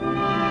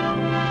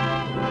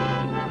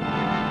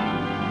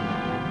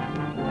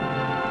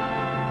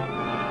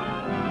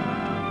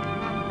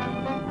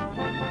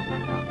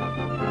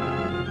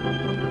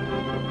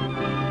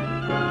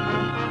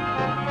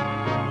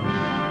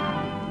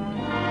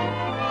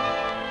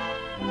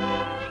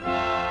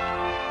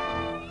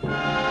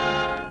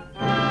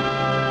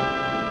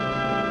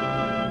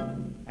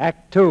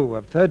 Act 2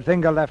 of Third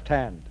Finger Left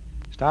Hand,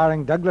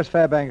 starring Douglas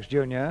Fairbanks,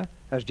 Jr.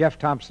 as Jeff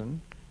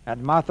Thompson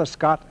and Martha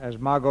Scott as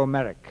Margot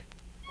Merrick.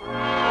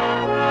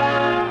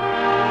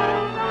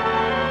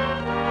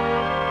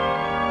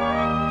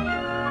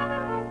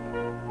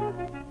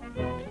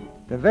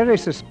 The very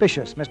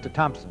suspicious Mr.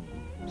 Thompson,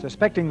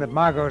 suspecting that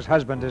Margot's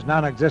husband is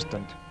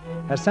non-existent,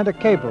 has sent a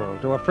cable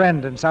to a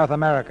friend in South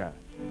America.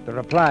 The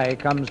reply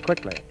comes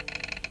quickly.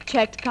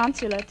 Checked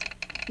consulate.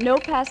 No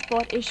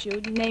passport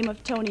issued. Name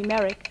of Tony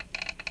Merrick.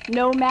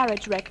 No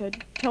marriage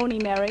record. Tony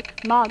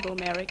Merrick, Margot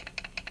Merrick.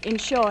 In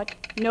short,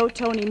 no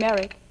Tony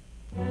Merrick.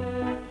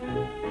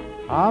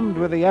 Armed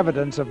with the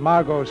evidence of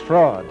Margot's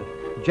fraud,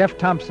 Jeff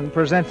Thompson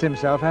presents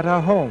himself at her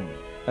home,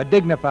 a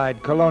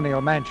dignified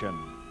colonial mansion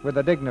with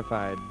a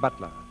dignified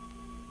butler.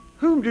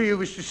 Whom do you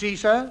wish to see,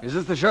 sir? Is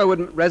this the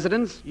Sherwood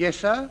residence? Yes,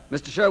 sir.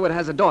 Mr. Sherwood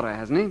has a daughter,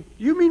 hasn't he?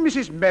 You mean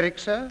Mrs. Merrick,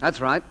 sir?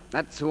 That's right.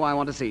 That's who I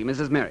want to see,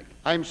 Mrs. Merrick.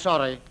 I'm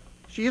sorry.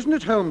 She isn't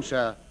at home,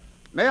 sir.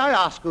 May I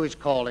ask who is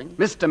calling?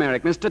 Mr.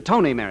 Merrick, Mr.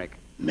 Tony Merrick.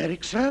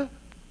 Merrick, sir?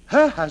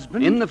 Her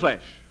husband? In the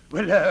flesh.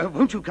 Well,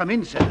 won't you come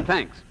in, sir?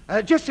 Thanks.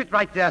 Just sit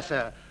right there,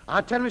 sir.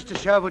 I'll tell Mr.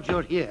 Sherwood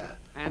you're here.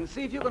 And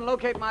see if you can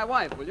locate my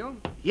wife, will you?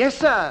 Yes,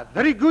 sir.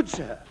 Very good,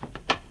 sir.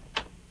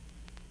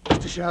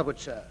 Mr. Sherwood,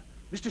 sir.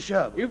 Mr.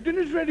 Sherwood. If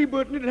dinner's ready,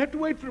 Burton, it'll have to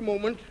wait for a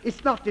moment.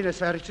 It's not dinner,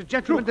 sir. It's a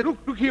gentleman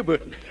Look here,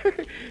 Burton.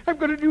 I've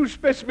got a new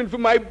specimen for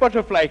my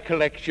butterfly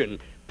collection.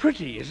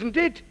 Pretty, isn't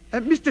it?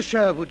 Mr.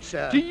 Sherwood,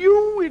 sir. To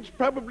you, it's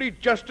probably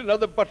just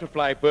another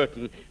butterfly,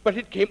 Burton, but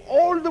it came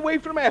all the way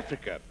from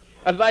Africa.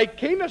 A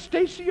Lycaena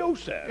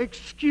staciosa.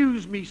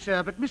 Excuse me,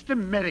 sir, but Mr.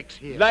 Merrick's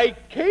here.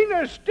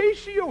 Lycaena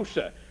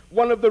staciosa,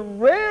 one of the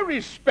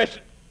rarest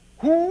specimens.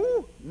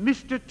 Who?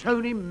 Mr.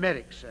 Tony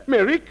Merrick, sir.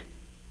 Merrick?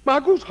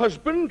 Margot's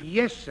husband?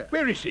 Yes, sir.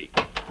 Where is he?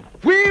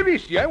 Where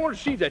is he? I want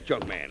to see that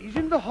young man. He's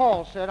in the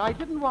hall, sir. I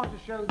didn't want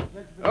to show the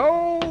gentleman.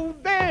 Oh,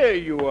 there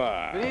you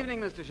are. Good evening,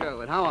 Mr.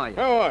 Sherwood. How are you?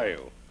 How are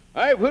you?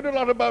 I've heard a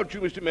lot about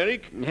you, Mr.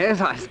 Merrick. Yes,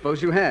 I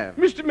suppose you have.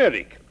 Mr.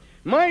 Merrick,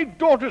 my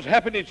daughter's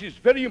happiness is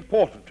very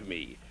important to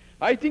me.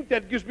 I think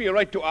that gives me a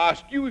right to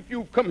ask you if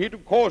you've come here to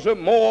cause her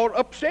more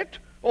upset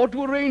or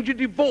to arrange a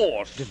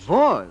divorce.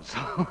 Divorce?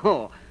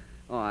 Oh,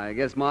 I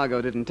guess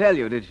Margot didn't tell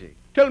you, did she?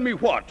 Tell me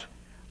what?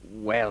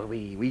 Well,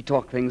 we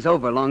talked things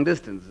over long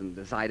distance and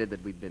decided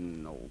that we'd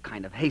been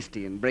kind of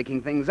hasty in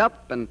breaking things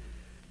up, and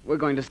we're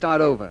going to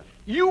start over.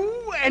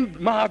 You and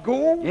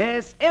Margot?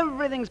 Yes,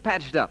 everything's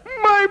patched up.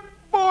 My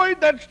boy,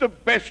 that's the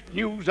best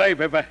news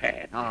I've ever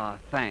had. Ah,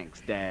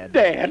 thanks, Dad.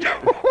 Dad?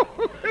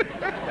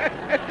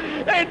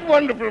 That's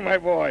wonderful, my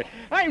boy.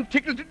 I'm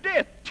tickled to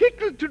death.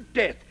 Tickled to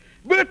death.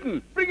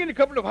 Burton, bring in a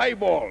couple of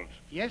highballs.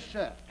 Yes,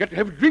 sir. Got to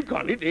have a drink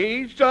on it,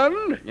 eh,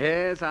 son?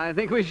 Yes, I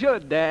think we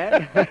should,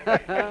 Dad.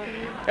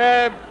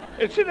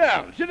 Sit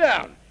down, sit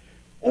down.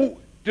 Oh,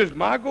 does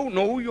Margot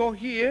know you're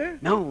here?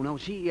 No,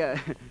 she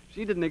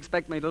didn't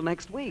expect me till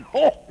next week.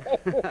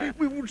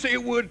 We won't say a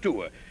word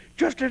to her.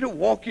 Just let her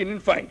walk in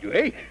and find you,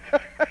 eh?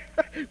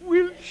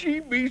 Will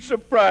she be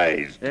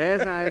surprised?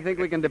 Yes, I think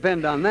we can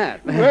depend on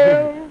that.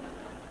 Well.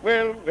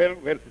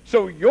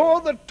 So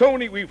you're the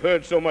Tony we've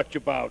heard so much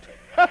about.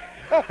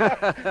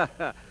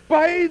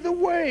 By the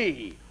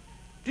way,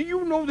 do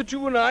you know that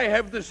you and I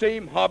have the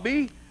same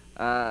hobby?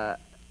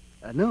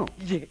 No.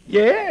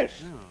 Yes.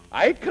 No.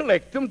 I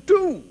collect them,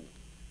 too.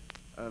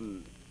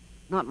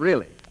 Not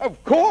really.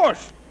 Of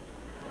course.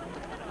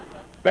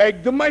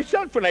 Bag them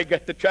myself when I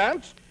get the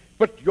chance.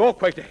 But you're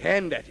quite a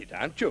hand at it,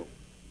 aren't you?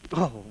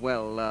 Oh,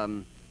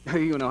 well,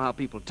 you know how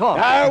people talk.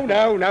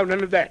 Now,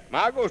 none of that.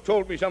 Margot's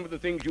told me some of the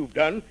things you've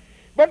done.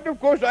 But, of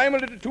course, I'm a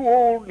little too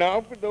old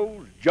now for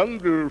those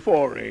jungle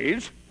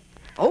forays.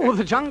 Oh,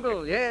 the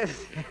jungle,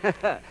 yes.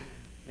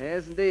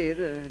 Yes, indeed.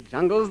 The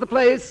jungle's the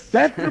place.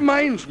 That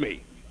reminds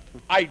me.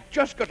 I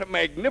just got a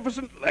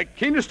magnificent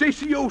Lycaena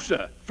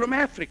staciosa from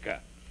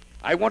Africa.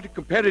 I want to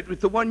compare it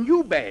with the one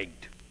you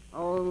bagged.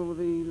 Oh,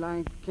 the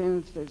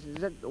Lycaena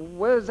staciosa.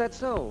 Where's that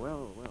so?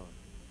 Well.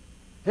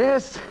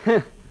 Yes,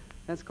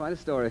 that's quite a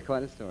story,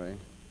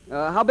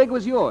 How big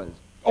was yours?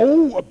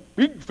 Oh, a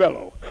big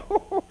fellow.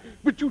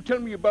 But you tell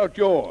me about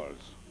yours.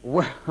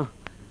 Well,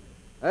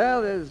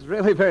 there's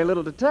really very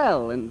little to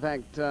tell. In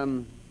fact,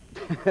 there's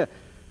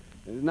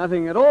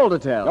nothing at all to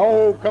tell.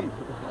 No, come.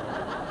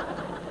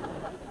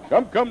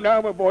 Come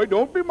now, my boy.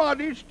 Don't be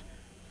modest.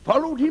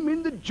 Followed him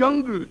in the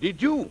jungle, did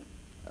you?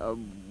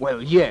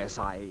 Well, yes.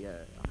 I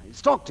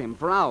stalked him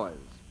for hours.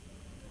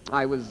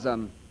 I was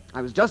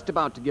just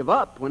about to give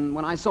up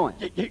when I saw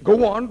him.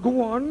 Go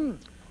on.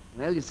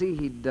 Well, you see,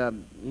 he'd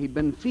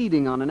been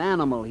feeding on an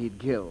animal he'd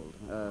killed.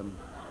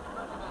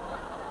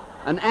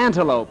 An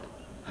antelope.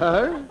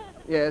 Huh?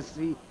 Yes,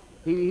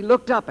 he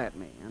looked up at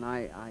me, and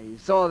I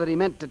saw that he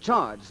meant to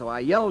charge, so I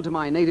yelled to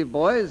my native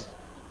boys,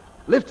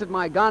 lifted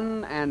my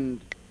gun,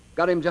 and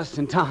got him just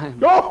in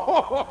time.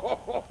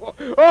 Oh,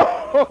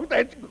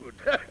 that's good.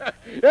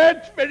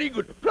 That's very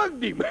good.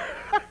 Plugged him.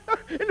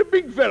 And a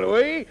big fellow,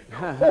 eh?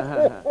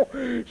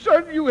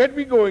 Son, you had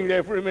me going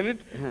there for a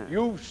minute.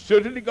 You've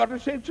certainly got a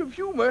sense of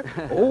humor.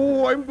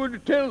 Oh, I'm going to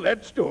tell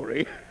that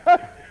story.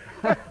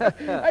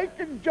 I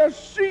can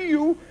just see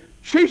you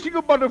chasing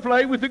a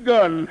butterfly with a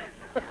gun.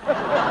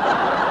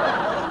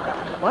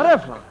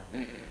 Butterfly?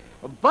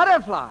 A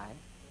butterfly?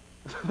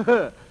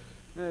 That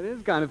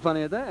is kind of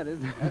funny at that,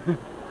 isn't it?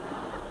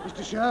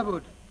 Mr.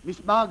 Sherwood,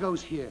 Miss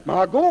Margot's here.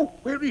 Margot?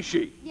 Where is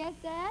she? Yes,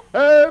 Dad?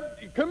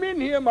 Come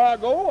in here,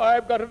 Margot.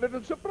 I've got a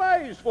little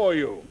surprise for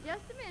you.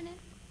 Just a minute.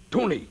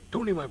 Tony,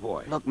 my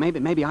boy. Look,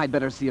 maybe I'd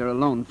better see her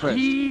alone first.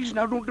 Please,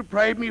 now don't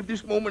deprive me of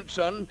this moment,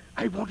 son.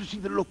 I want to see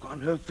the look on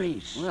her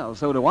face. Well,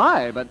 so do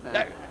I, but...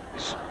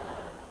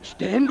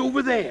 Stand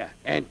over there,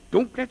 and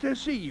don't let her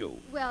see you.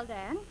 Well,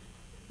 Dad?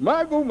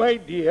 Margot, my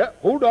dear,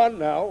 hold on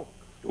now.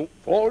 Don't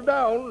fall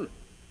down.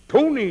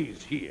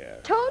 Tony's here.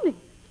 Tony?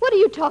 What are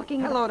you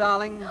talking about? Hello,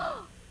 darling.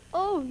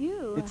 Oh,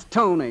 you. It's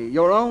Tony,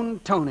 your own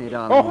Tony,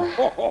 darling.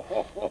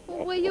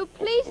 Will you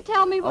please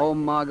tell me what... Oh,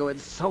 Margot,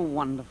 it's so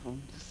wonderful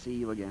to see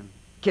you again.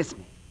 Kiss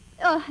me.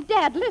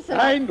 Dad, listen.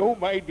 I know,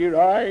 my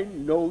dear, I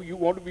know you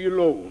want to be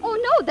alone. Oh,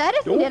 no, that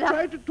isn't it. Don't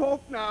try to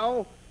talk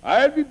now.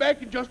 I'll be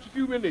back in just a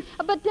few minutes.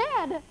 But,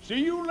 Dad...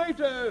 See you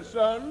later,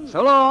 son.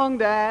 So long,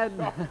 Dad.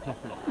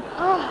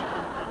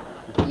 Oh,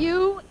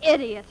 you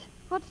idiot.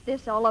 What's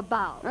this all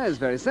about? It's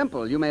very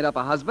simple. You made up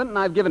a husband, and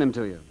I've given him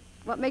to you.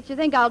 What makes you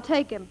think I'll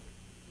take him?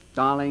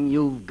 Darling,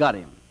 you've got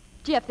him.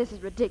 Jeff, this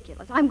is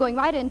ridiculous. I'm going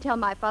right in and tell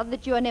my father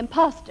that you're an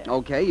imposter.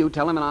 Okay, you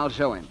tell him, and I'll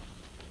show him.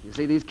 You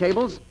see these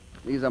cables?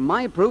 These are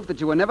my proof that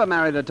you were never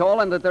married at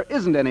all and that there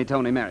isn't any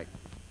Tony Merrick.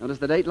 Notice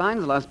the date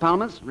lines, Las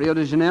Palmas, Rio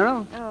de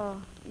Janeiro?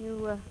 Oh,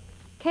 you,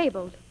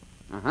 cabled.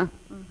 Uh-huh.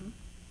 Mm-hmm.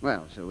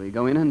 Well, shall we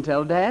go in and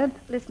tell Dad?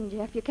 Listen,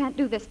 Jeff, you can't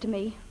do this to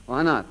me.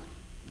 Why not?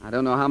 I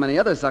don't know how many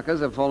other suckers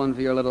have fallen for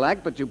your little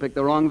act, but you picked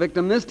the wrong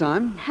victim this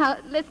time.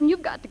 Listen,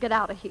 you've got to get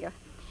out of here.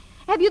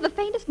 Have you the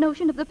faintest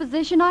notion of the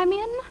position I'm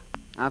in?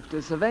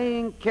 After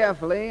surveying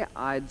carefully,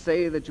 I'd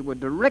say that you were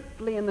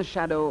directly in the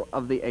shadow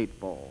of the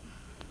 8-ball.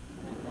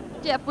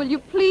 Jeff, will you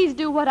please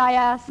do what I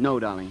ask? No,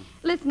 darling.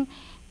 Listen,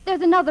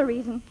 there's another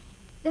reason.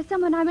 There's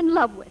someone I'm in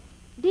love with.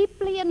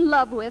 Deeply in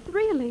love with,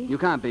 really. You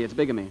can't be. It's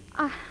bigamy.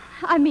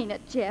 I mean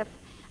it, Jeff.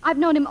 I've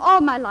known him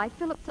all my life.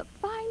 Philip's a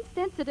fine,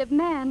 sensitive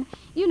man.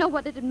 You know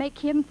what it'd make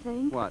him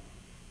think. What?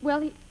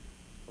 Well,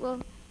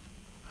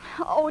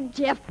 oh,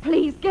 Jeff,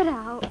 please get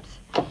out.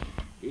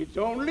 It's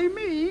only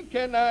me.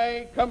 Can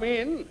I come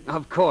in?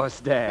 Of course,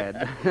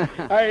 Dad.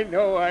 I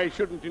know I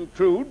shouldn't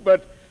intrude,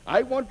 but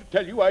I want to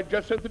tell you I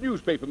just sent the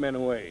newspapermen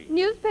away.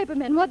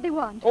 Newspapermen? What'd they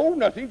want? Oh,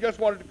 nothing. Just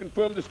wanted to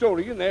confirm the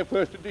story in their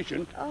first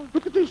edition. Oh.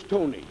 Look at this,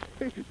 Tony.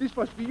 This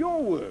must be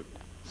your work.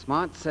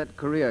 Smart set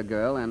career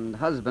girl and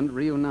husband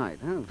reunite.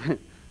 Oh,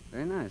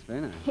 very nice,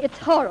 very nice. It's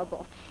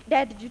horrible.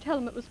 Dad, did you tell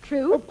him it was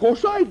true? Of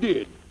course I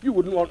did. You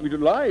wouldn't want me to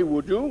lie,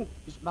 would you?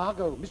 Miss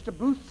Margot, Mr.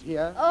 Booth's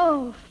here.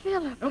 Oh,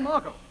 Philip. Oh,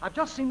 Margot, I've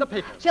just seen the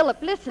papers. Philip,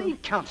 listen. They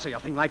can't say a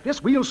thing like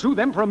this. We'll sue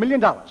them for $1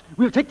 million.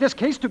 We'll take this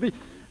case to the...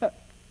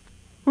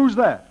 who's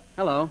there?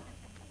 Hello.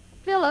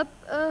 Philip,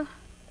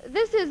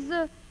 this is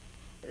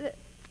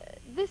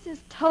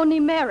Tony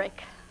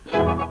Merrick.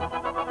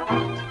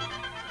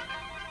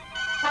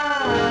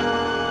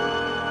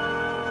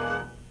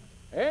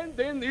 And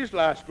then this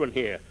last one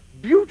here.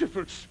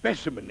 Beautiful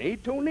specimen, eh,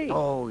 Tony?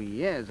 Oh,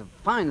 yes, a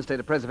fine state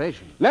of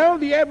preservation. Now,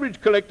 the average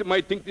collector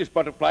might think this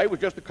butterfly was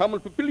just a common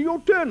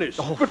Papilio turnus.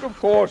 Oh. But, of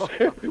course,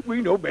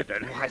 we know better.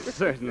 Why,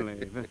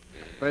 certainly.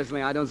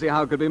 Personally, I don't see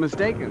how it could be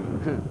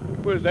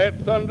mistaken. Was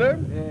that thunder?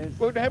 Yes.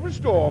 Going to have a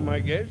storm, I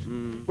guess.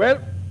 Well,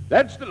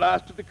 that's the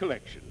last of the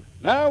collection.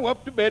 Now,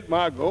 up to bed,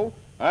 Margot.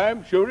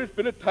 I'm sure it's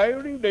been a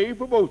tiring day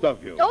for both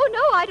of you. Oh,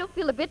 no, I don't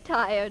feel a bit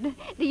tired.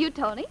 Do you,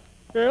 Tony?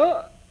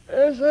 Yeah,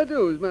 yes, I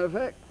do, as a matter of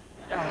fact.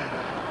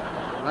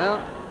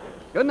 Well,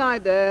 good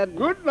night, Dad.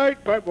 Good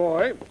night, my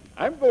boy.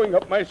 I'm going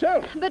up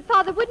myself. But,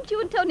 Father, wouldn't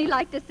you and Tony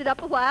like to sit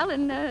up a while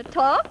and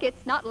talk?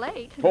 It's not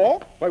late.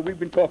 Talk? Why, we've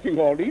been talking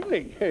all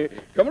evening.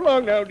 Come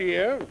along now,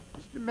 dear.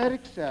 Mr.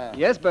 Merrick, sir.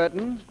 Yes,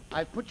 Burton?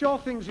 I've put your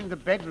things in the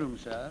bedroom,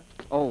 sir.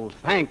 Oh,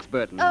 thanks,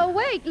 Burton. Oh,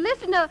 wait,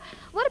 listen.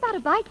 What about a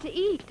bite to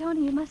eat?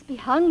 Tony, you must be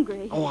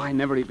hungry. Oh, I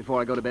never eat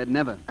before I go to bed,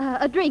 never.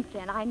 A drink,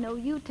 then. I know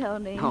you,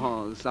 Tony.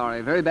 Oh,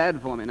 sorry. Very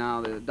bad for me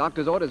now. The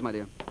doctor's orders, my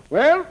dear.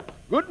 Well,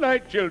 good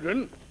night,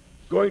 children.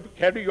 Going to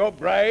carry your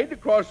bride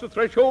across the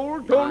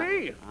threshold,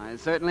 Tony? I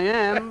certainly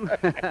am.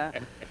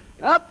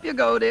 Up you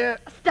go, dear.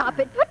 Stop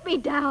it. Put me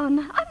down.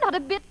 I'm not a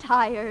bit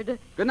tired.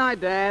 Good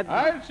night, Dad.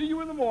 I'll see you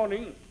in the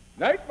morning.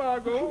 Night,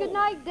 Margot. Good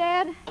night,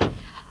 Dad.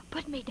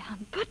 Put me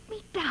down. Put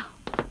me down.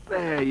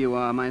 There you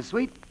are, my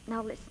sweet.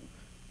 Now, listen.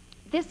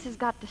 This has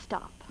got to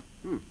stop.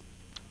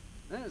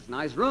 That's a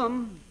nice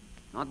room.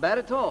 Not bad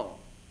at all.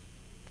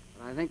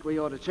 But I think we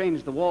ought to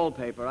change the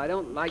wallpaper. I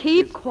don't like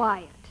Keep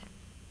quiet.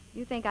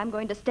 You think I'm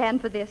going to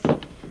stand for this?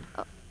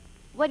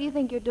 What do you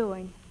think you're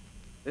doing?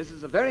 This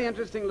is a very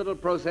interesting little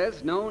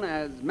process known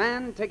as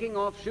man taking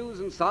off shoes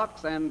and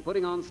socks and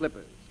putting on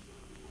slippers.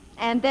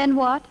 And then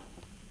what?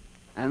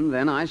 And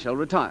then I shall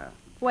retire.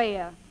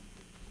 Where?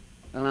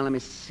 Well, now, let me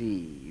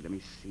see.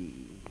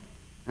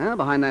 Well,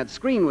 behind that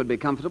screen would be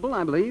comfortable,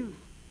 I believe.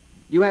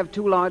 You have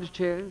 2 large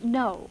chairs?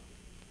 No.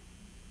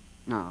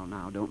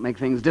 Now, don't make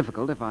things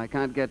difficult. If I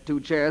can't get 2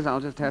 chairs, I'll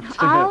just have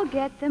to... I'll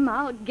get them.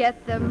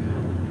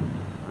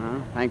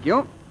 Thank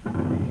you.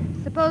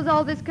 Suppose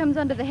all this comes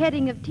under the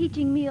heading of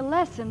teaching me a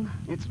lesson.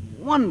 It's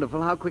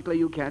wonderful how quickly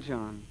you catch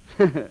on.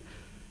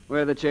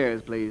 Where are the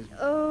chairs, please?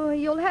 Oh,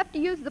 you'll have to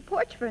use the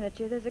porch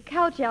furniture. There's a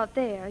couch out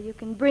there. You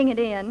can bring it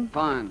in.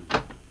 Fine.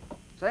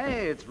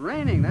 Say, it's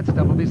raining. That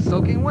stuff will be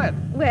soaking wet.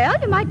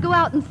 Well, you might go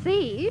out and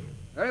see.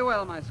 Very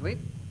well, my sweet.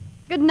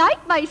 Good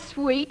night, my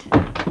sweet.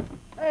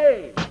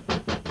 Hey,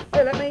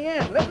 let me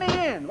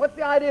in. What's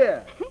the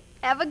idea?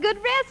 Have a good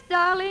rest,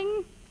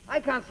 darling. I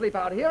can't sleep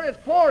out here. It's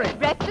pouring.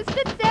 Breakfast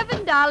at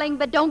 7, darling,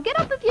 but don't get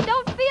up if you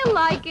don't feel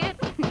like it.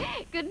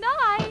 Good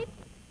night.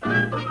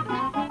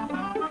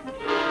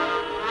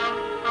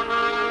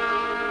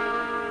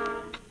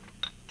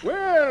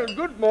 Well,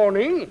 good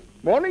morning.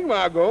 Morning,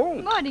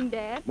 Margot. Morning,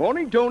 Dad.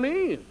 Morning,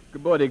 Tony.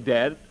 Good morning,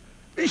 Dad.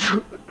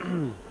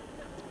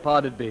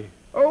 Pardon me.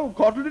 Oh,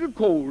 caught a little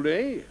cold,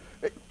 eh?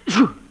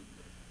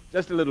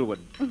 Just a little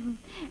one.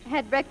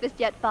 Had breakfast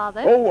yet,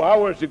 Father? Oh,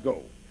 hours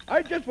ago.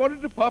 I just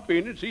wanted to pop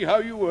in and see how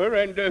you were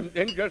and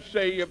just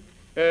say,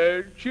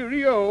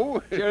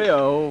 cheerio.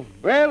 Cheerio.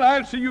 Well,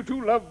 I'll see you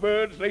 2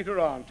 lovebirds later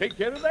on. Take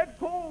care of that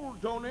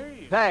cold,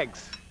 Tony.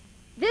 Thanks.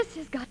 This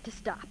has got to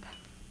stop.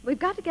 We've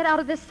got to get out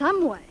of this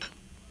some way.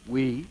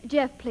 We?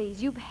 Jeff,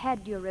 please, you've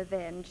had your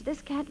revenge.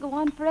 This can't go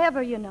on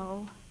forever, you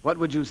know. What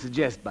would you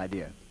suggest, my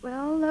dear?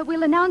 Well,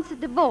 we'll announce a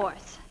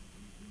divorce.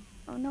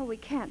 Oh, no, we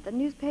can't. The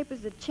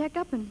newspapers would check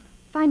up and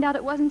find out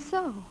it wasn't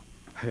so.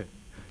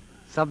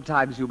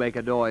 Sometimes you make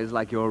a noise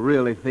like you're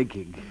really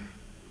thinking.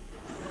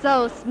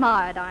 So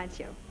smart, aren't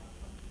you?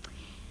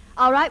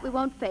 All right, we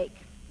won't fake.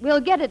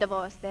 We'll get a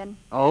divorce then.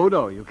 Oh,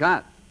 no, you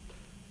can't.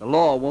 The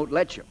law won't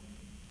let you.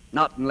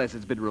 Not unless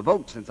it's been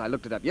revoked since I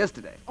looked it up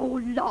yesterday. Oh,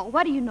 law.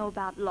 What do you know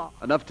about law?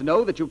 Enough to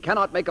know that you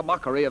cannot make a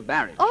mockery of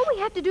marriage. All we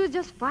have to do is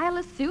just file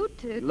a suit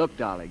to... Look,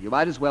 darling, you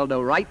might as well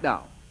know right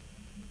now.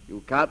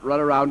 You can't run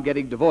around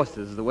getting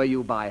divorces the way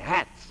you buy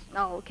hats.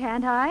 Oh,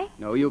 can't I?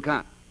 No, you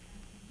can't.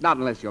 Not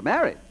unless you're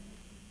married.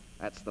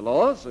 That's the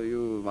law, so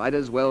you might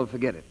as well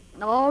forget it.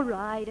 All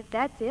right, if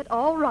that's it,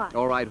 all right.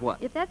 All right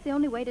what? If that's the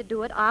only way to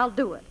do it, I'll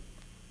do it.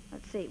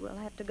 Let's see, we'll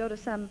have to go to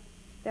some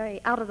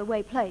very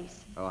out-of-the-way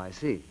place. Oh, I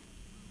see.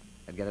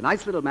 And get a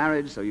nice little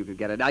marriage so you could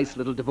get a nice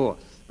little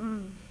divorce.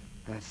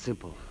 That's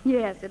simple.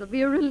 Yes, it'll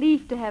be a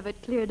relief to have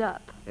it cleared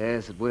up.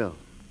 Yes, it will.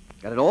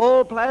 Got it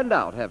all planned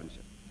out, haven't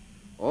you?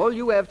 All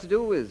you have to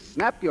do is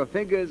snap your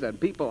fingers and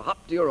people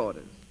hop to your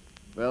orders.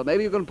 Well,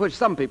 maybe you can push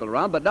some people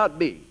around, but not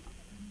me.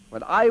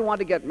 When I want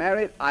to get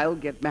married, I'll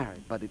get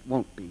married, but it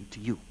won't be to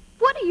you.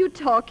 What are you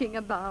talking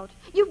about?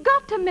 You've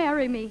got to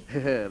marry me.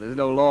 There's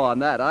no law on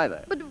that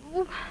either. But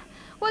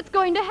what's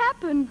going to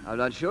happen? I'm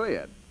not sure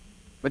yet.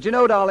 But you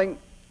know, darling,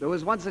 there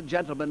was once a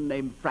gentleman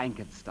named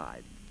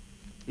Frankenstein.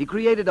 He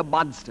created a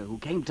monster who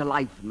came to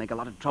life and make a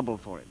lot of trouble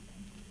for him.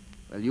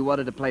 Well, you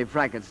wanted to play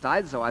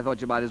Frankenstein, so I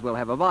thought you might as well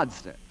have a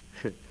monster.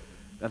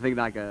 Nothing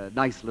like a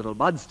nice little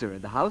monster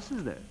in the house,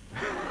 is there?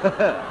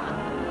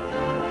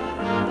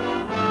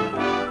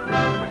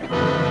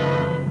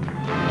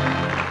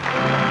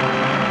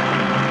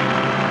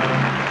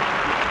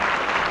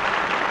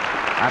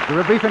 After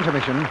a brief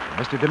intermission,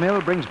 Mr.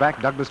 DeMille brings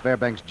back Douglas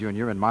Fairbanks,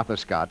 Jr. and Martha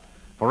Scott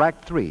for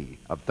Act 3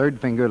 of Third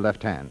Finger,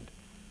 Left Hand.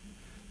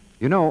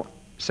 You know,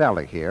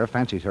 Sally here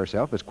fancies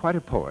herself as quite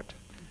a poet.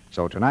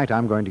 So tonight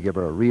I'm going to give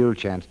her a real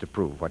chance to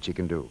prove what she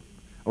can do.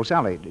 Oh,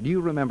 Sally, do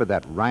you remember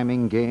that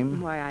rhyming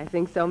game? Why, I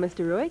think so,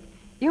 Mr. Ruick.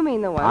 You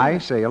mean the one... I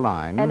say a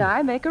line. And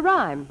I make a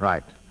rhyme.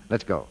 Right.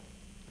 Let's go.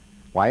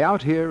 Why,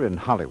 out here in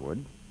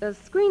Hollywood... The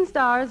screen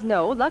stars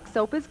know Lux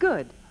soap is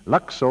good.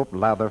 Lux soap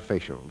lather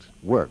facials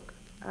work.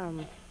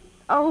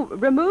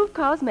 Remove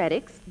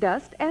cosmetics,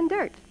 dust, and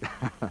dirt.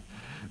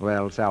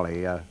 Well,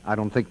 Sally, I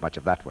don't think much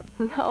of that one.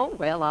 No?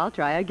 Well, I'll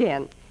try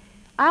again.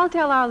 I'll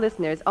tell our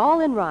listeners, all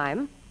in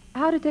rhyme,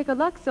 how to take a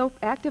Lux soap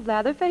active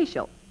lather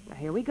facial. Now,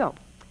 here we go.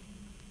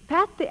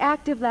 Pat the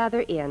active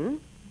lather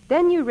in,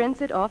 then you rinse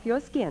it off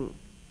your skin.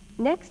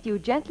 Next, you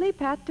gently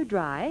pat to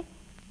dry.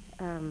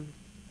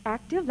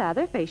 Active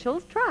lather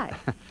facials try.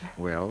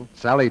 Well,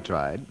 Sally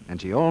tried,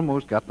 and she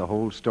almost got the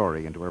whole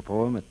story into her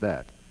poem at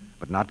that.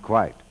 But not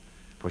quite,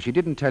 for she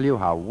didn't tell you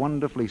how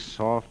wonderfully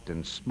soft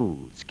and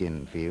smooth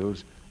skin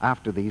feels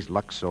after these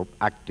Lux Soap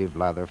active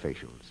lather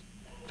facials.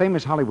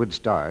 Famous Hollywood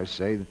stars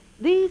say,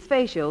 These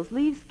facials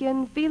leave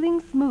skin feeling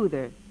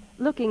smoother,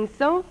 looking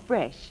so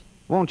fresh.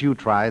 Won't you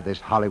try this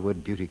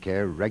Hollywood beauty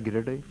care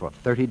regularly for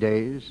 30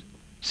 days?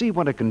 See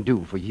what it can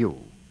do for you.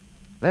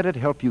 Let it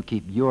help you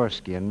keep your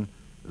skin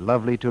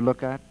lovely to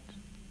look at,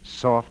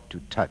 soft to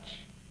touch.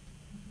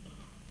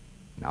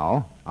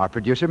 Now, our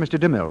producer, Mr.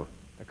 DeMille.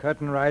 The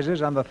curtain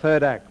rises on the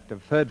third act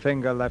of Third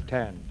Finger, Left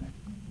Hand.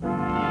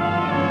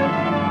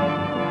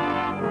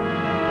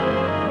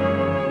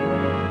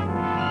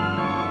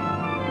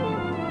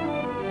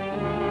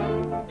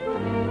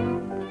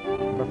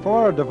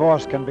 Before a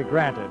divorce can be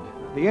granted,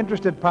 the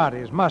interested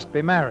parties must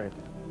be married.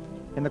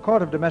 In the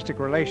Court of Domestic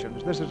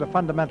Relations, this is a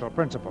fundamental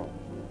principle.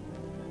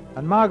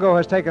 And Margot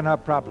has taken her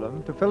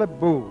problem to Philip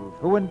Booth,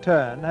 who in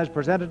turn has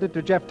presented it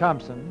to Jeff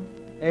Thompson,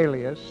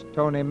 alias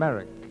Tony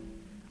Merrick.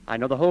 I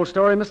know the whole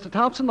story, Mr.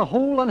 Thompson, the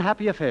whole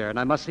unhappy affair, and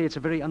I must say it's a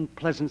very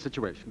unpleasant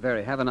situation.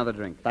 Very. Have another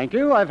drink. Thank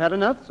you. I've had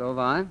enough. So have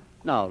I.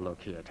 Now, look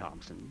here,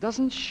 Thompson.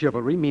 Doesn't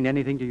chivalry mean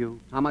anything to you?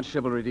 How much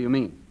chivalry do you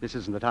mean? This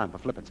isn't the time for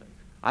flippancy.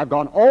 I've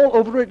gone all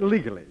over it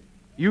legally.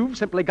 You've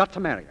simply got to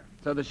marry her.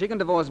 So that she can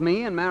divorce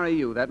me and marry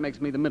you. That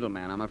makes me the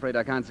middleman. I'm afraid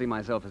I can't see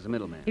myself as a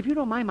middleman. If you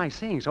don't mind my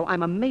saying so,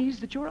 I'm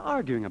amazed that you're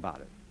arguing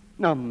about it.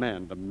 Now,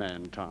 man to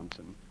man,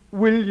 Thompson,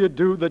 will you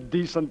do the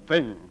decent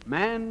thing?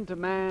 Man to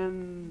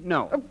man,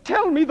 no.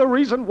 Tell me the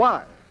reason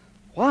why.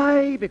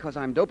 Why? Because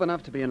I'm dope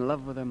enough to be in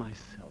love with her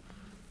myself.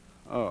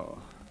 Oh.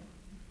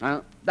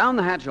 Well, down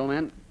the hatch, old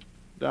man.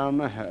 Down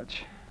the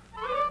hatch.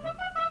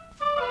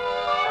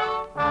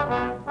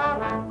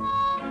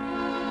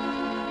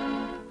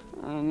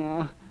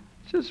 Now,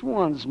 just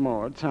once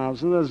more,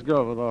 Thompson. Let's go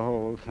over the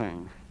whole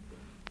thing.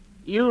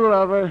 You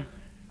love her.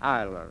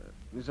 I love her.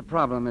 There's a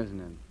problem, isn't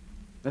it?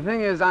 The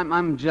thing is,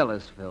 I'm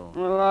jealous, Phil.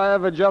 Well, I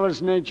have a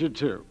jealous nature,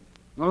 too.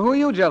 Well, who are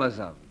you jealous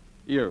of?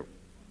 You.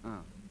 Oh.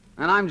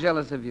 And I'm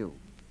jealous of you.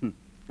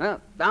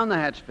 Well, down the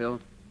hatch, Phil.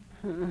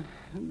 Down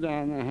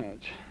the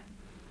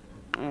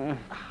hatch.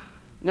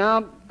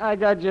 Now, I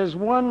got just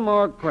one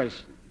more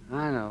question.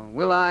 I know.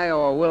 Will I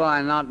or will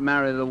I not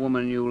marry the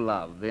woman you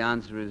love? The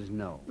answer is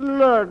no.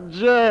 Look,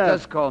 Jeff.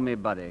 Just call me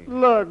Buddy.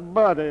 Look,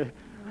 Buddy.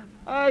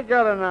 I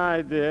got an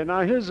idea.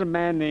 Now, here's a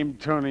man named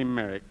Tony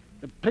Merrick.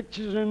 The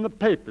pictures are in the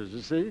papers,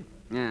 you see?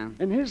 Yeah.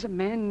 And here's a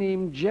man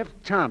named Jeff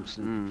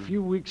Thompson. A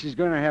few weeks he's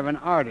going to have an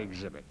art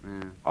exhibit.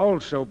 Yeah.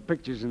 Also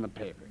pictures in the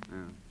paper.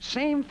 Yeah.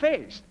 Same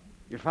face.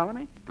 You follow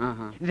me?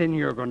 Uh-huh. Then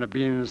you're going to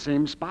be in the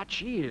same spot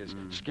she is.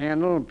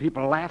 Scandal and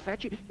people laugh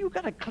at you. You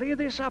got to clear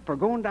this up or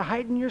go into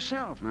hiding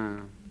yourself.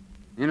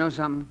 You know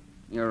something?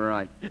 You're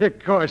right. Of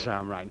course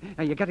I'm right.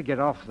 Now, you got to get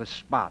off the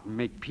spot and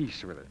make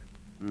peace with her.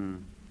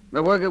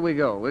 But where could we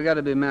go? We got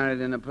to be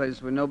married in a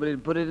place where nobody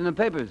put it in the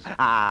papers. No.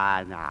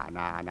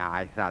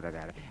 I thought of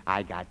that.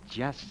 I got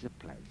just the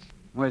place.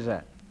 Where's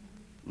that?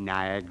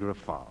 Niagara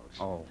Falls.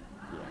 Oh.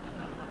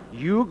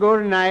 You go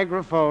to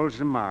Niagara Falls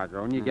to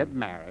Margot, and you get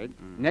married.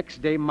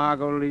 Next day,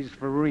 Margot leaves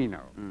for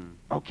Reno.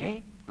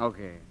 Okay?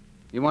 Okay.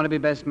 You want to be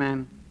best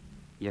man?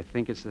 You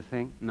think it's the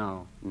thing?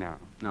 No. No.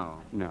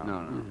 No. No.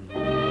 No.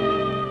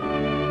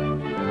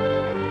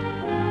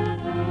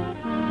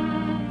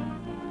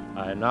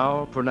 I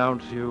now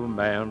pronounce you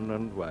man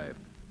and wife.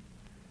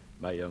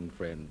 My young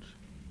friends,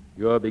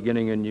 you're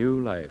beginning a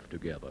new life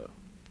together.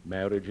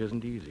 Marriage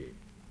isn't easy.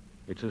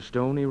 It's a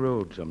stony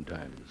road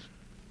sometimes.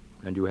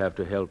 And you have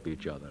to help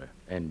each other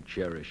and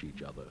cherish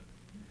each other,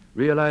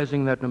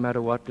 realizing that no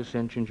matter what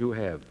dissensions you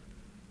have,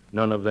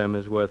 none of them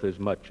is worth as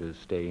much as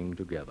staying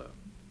together.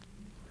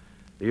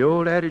 The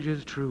old adage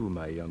is true,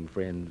 my young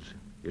friends.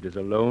 It is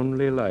a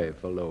lonely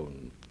life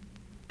alone.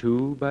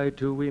 2 by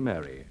 2 we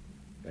marry,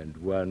 and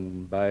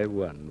 1 by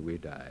 1 we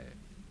die.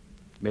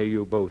 May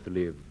you both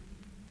live,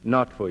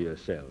 not for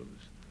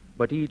yourselves,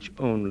 but each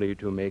only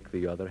to make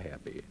the other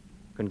happy.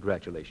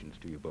 Congratulations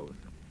to you both.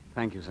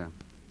 Thank you, sir.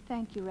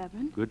 Thank you,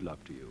 Reverend. Good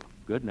luck to you.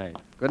 Good night.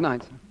 Good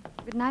night, sir.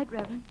 Good night,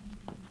 Reverend.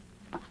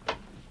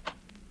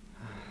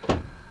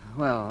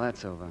 Well,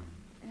 that's over.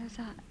 Yes,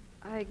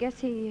 I guess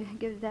he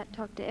gives that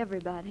talk to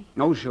everybody.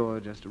 Oh, sure,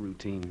 just a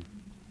routine.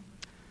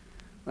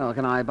 Well,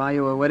 can I buy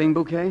you a wedding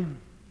bouquet?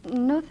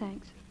 No,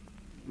 thanks.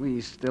 We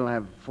still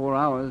have 4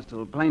 hours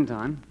till plane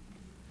time.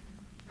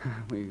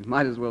 We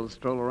might as well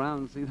stroll around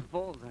and see the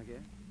falls, I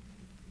guess.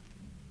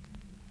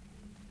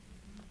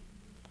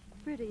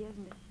 Pretty,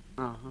 isn't it?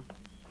 Uh-huh.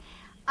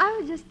 I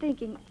was just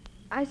thinking,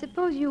 I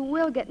suppose you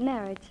will get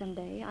married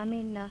someday. I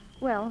mean,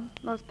 well,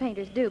 most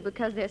painters do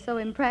because they're so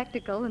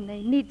impractical and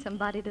they need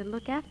somebody to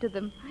look after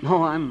them.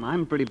 No,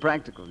 I'm pretty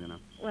practical, you know.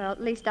 Well,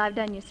 at least I've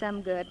done you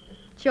some good,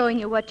 showing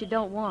you what you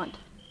don't want.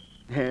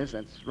 Yes,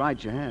 that's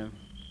right, you have.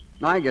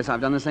 I guess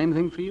I've done the same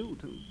thing for you,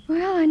 too.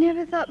 Well, I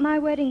never thought my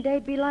wedding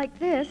day'd be like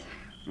this.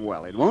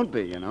 Well, it won't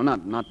be,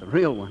 not the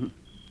real one.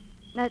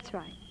 That's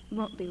right.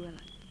 Won't be, will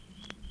it?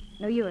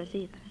 No yours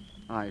either.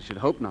 I should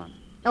hope not.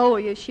 Oh,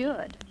 you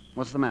should.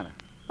 What's the matter?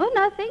 Oh,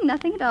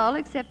 nothing at all,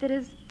 except that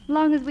as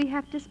long as we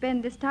have to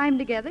spend this time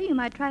together, you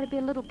might try to be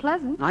a little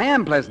pleasant. I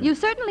am pleasant. You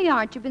certainly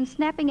aren't. You've been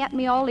snapping at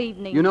me all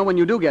evening. You know, when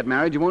you do get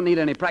married, you won't need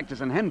any practice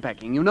in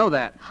henpecking. You know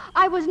that.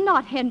 I was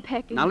not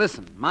henpecking. Now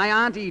listen, my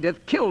Aunt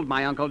Edith killed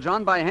my Uncle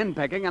John by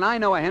henpecking, and I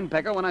know a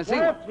henpecker when I see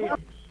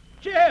one.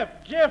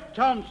 Jeff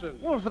Thompson.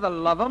 Well, for the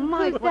love of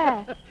Mike. Who's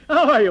that?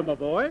 How are you, my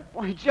boy?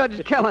 Why,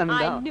 Judge Kellen.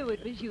 I knew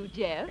it was you,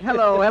 Jeff.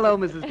 Hello,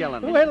 Mrs.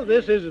 Kellen. Well,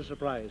 this is a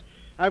surprise.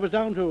 I was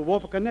down to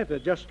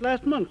Wapakoneta just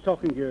last month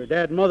talking to your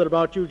dad and mother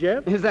about you,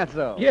 Jeff. Is that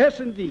so? Yes,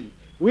 indeed.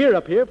 We're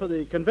up here for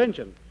the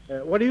convention.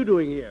 What are you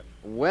doing here?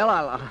 Well,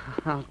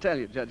 I'll tell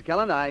you, Judge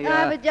Kellen.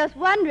 I was just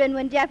wondering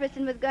when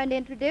Jefferson was going to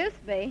introduce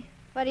me.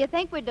 What do you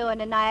think we're doing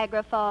in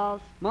Niagara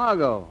Falls?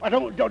 Margot.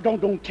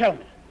 Don't tell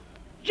me.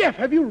 Jeff,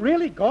 have you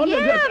really gone?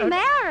 Yeah,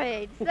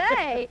 married.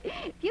 Say,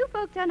 if you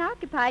folks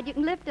unoccupied, you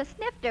can lift a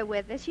snifter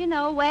with us,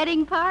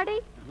 wedding party.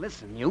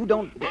 Listen, you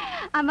don't...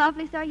 I'm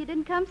awfully sorry you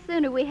didn't come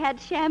sooner. We had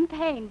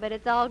champagne, but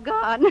it's all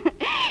gone.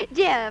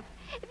 Jeff,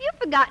 if you've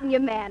forgotten your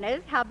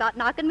manners, how about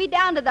knocking me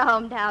down to the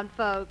hometown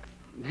folks?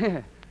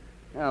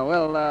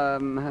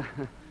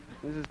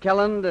 Mrs.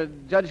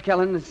 Kellen, Judge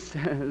Kellen is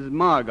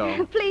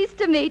Margot. Pleased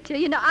to meet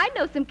you. I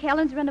know some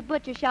Kellens run a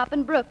butcher shop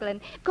in Brooklyn.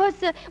 Of course,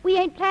 we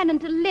ain't planning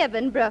to live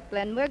in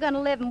Brooklyn. We're going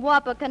to live in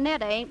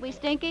Wapakoneta, ain't we,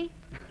 Stinky?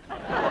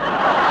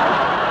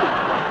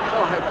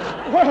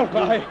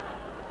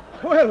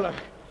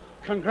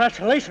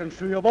 Congratulations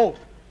to you both.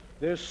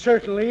 This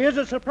certainly is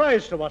a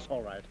surprise to us,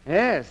 all right.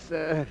 Yes,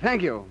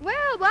 thank you.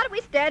 Well, what are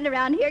we standing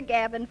around here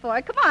gabbing for?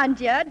 Come on,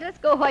 Judd. Let's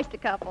go hoist a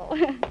couple.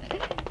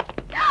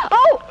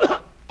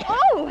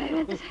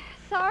 Oh,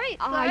 sorry.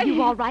 Are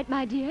you all right,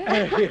 my dear?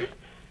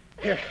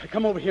 Here,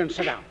 come over here and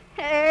sit down.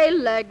 Hey,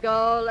 let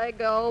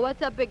go. What's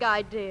the big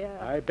idea?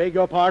 I beg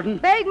your pardon?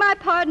 Beg my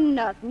pardon,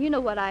 nothing. You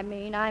know what I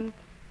mean.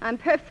 I'm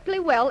perfectly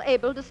well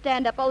able to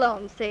stand up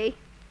alone, see?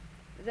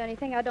 If there's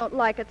anything I don't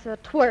like, it's a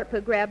twerp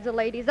who grabs a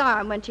lady's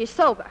arm when she's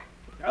sober.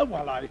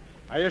 Well, I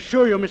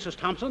assure you, Mrs.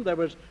 Thompson, there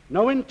was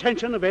no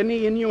intention of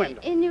any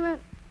innuendo.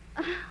 Innuendo?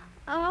 Oh,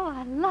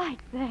 I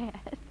like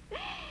that.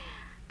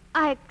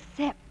 I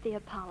accept the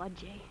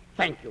apology.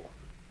 Thank you.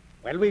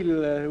 Well,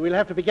 we'll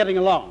have to be getting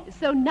along.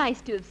 So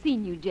nice to have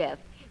seen you, Jeff.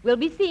 We'll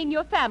be seeing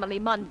your family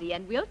Monday,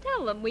 and we'll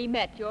tell them we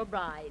met your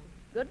bride.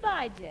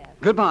 Goodbye, Jeff.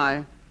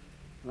 Goodbye.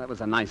 That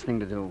was a nice thing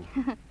to do.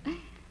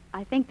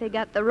 I think they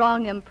got the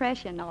wrong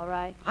impression, all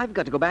right. I've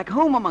got to go back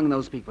home among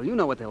those people. You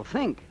know what they'll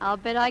think. I'll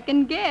bet I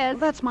can guess. Well,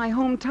 that's my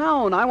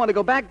hometown. I want to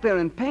go back there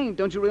and paint.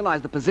 Don't you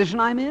realize the position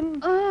I'm in?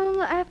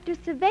 Well, after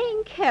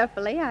surveying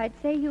carefully, I'd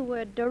say you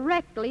were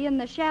directly in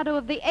the shadow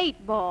of the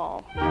 8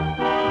 ball.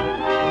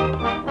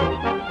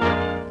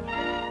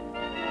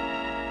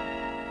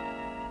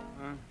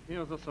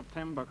 Here's a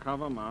September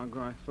cover,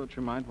 Margot. I thought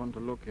you might want to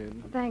look at it.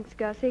 Thanks,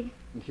 Gussie.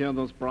 And here are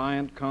those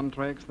Bryant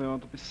contracts. They ought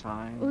to be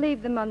signed.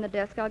 Leave them on the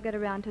desk. I'll get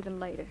around to them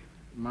later.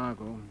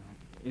 Margot,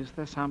 is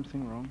there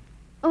something wrong?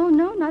 Oh,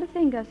 no, not a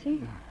thing,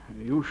 Gussie.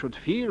 You should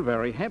feel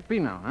very happy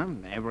now, huh?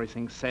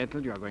 Everything's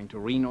settled. You're going to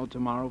Reno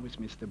tomorrow with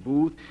Mr.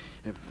 Booth.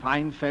 A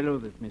fine fellow,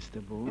 that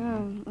Mr. Booth.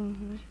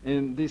 Mm-hmm.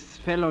 And this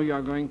fellow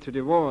you're going to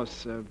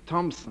divorce,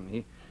 Thompson,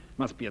 he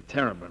must be a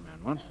terrible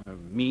man, what? A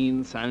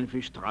mean,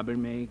 selfish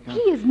troublemaker.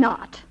 He is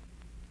not.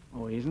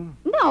 Oh, isn't?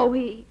 No,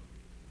 he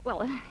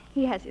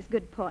has his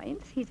good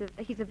points. He's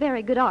a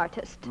very good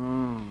artist.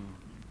 Oh.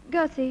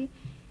 Gussie,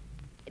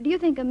 do you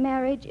think a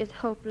marriage is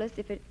hopeless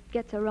if it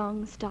gets a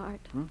wrong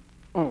start? Huh?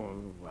 Oh,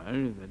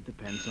 well, that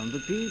depends on the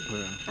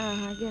people.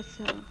 I guess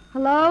so.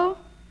 Hello?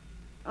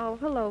 Oh,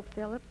 hello,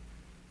 Philip.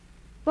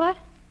 What?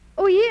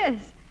 Oh,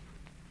 yes.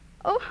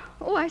 Oh,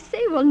 I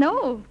see. Well, no,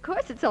 of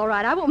course it's all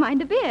right. I won't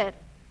mind a bit.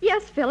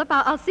 Yes, Philip,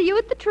 I'll see you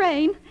at the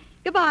train.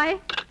 Goodbye.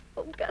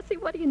 Oh, Gussie,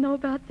 what do you know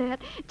about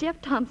that?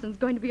 Jeff Thompson's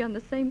going to be on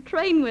the same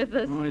train with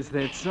us. Oh, is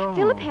that so?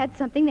 Philip had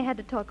something they had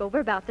to talk over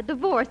about the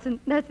divorce, and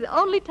that's the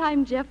only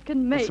time Jeff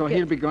can make it. So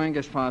he'll be going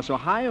as far as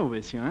Ohio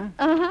with you, huh?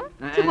 Uh-huh,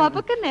 to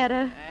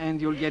Wapakoneta.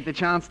 And you'll get the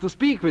chance to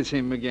speak with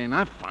him again,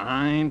 huh?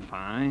 Fine.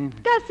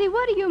 Gussie,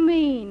 what do you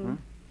mean? Huh?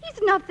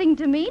 He's nothing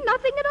to me,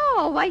 nothing at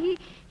all. Why,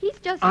 he's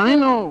just... I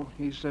know.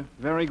 He's a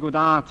very good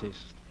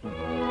artist.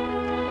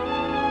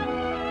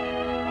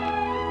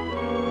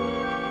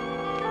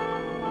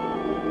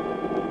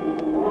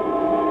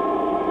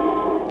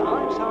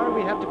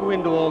 We have to go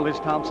into all this,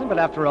 Thompson, but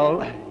after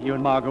all, you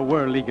and Margot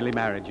were legally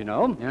married, you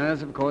know.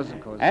 Yes, of course.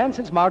 And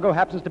since Margot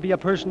happens to be a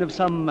person of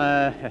some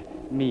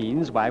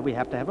means, why, we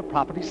have to have a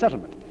property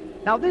settlement.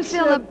 Now, this...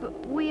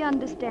 Philip, we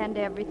understand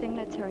everything.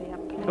 Let's hurry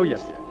up, please. Oh,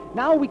 yes, dear.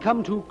 Now we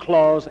come to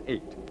Clause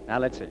 8. Now,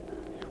 let's see.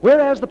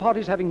 Whereas the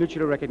parties having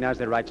mutually recognized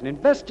their rights and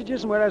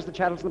investiges, and whereas the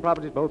chattels and the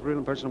properties both real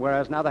and personal,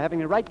 whereas now they're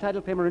having a right,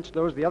 title, claim, or interest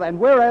those of the other, and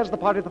whereas the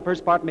party of the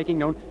first part making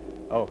known...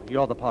 Oh,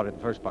 you're the party of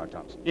the first part,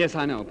 Thompson. Yes,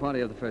 I know, party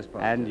of the first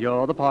part. And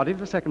you're the party of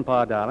the second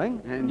part,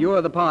 darling. And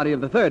you're the party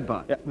of the third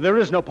part. Yeah, there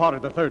is no party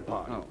of the third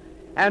part. Oh.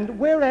 And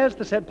whereas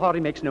the said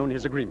party makes known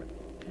his agreement,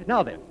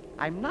 Now then,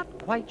 I'm not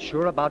quite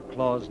sure about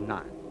Clause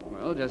 9.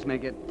 Well, just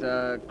make it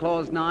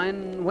Clause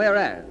 9,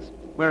 whereas.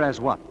 Whereas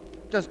what?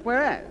 Just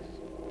whereas.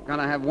 Can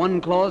I have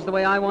one clause the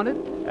way I want it?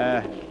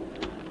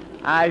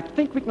 I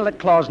think we can let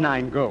Clause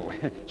 9 go.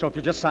 So if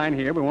you just sign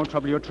here, we won't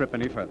trouble your trip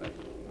any further.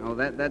 Oh,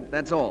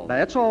 that's all?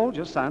 That's all.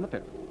 Just sign the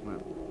paper.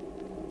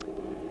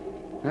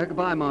 Well,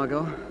 goodbye,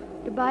 Margot.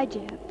 Goodbye,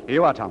 Jeff. Here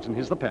you are, Thompson.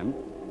 Here's the pen.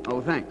 Oh,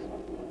 thanks.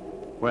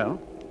 Well,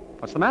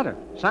 what's the matter?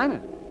 Sign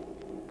it.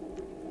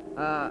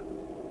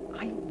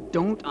 I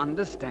don't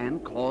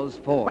understand Clause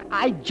 4. Well,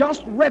 I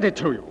just read it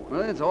to you.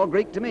 Well, it's all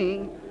Greek to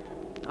me.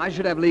 I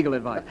should have legal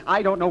advice.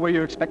 I don't know where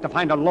you expect to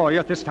find a lawyer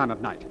at this time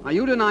of night. Are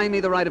you denying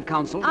me the right of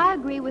counsel? I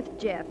agree with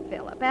Jeff,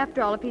 Philip.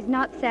 After all, if he's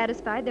not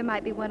satisfied, there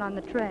might be one on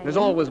the train. There's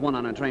always one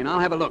on a train. I'll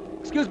have a look.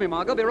 Excuse me,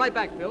 Margot. Be right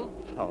back, Phil.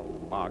 Oh,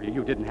 Margie,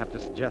 you didn't have to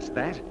suggest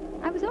that.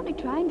 I was only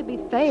trying to be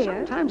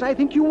fair. Sometimes I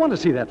think you want to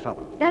see that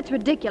fellow. That's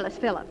ridiculous,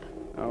 Philip.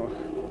 Oh,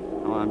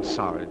 I'm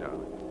sorry, darling.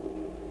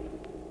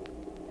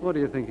 What are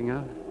you thinking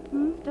of?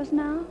 Just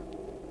now?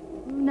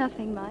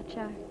 Nothing much.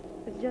 I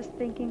was just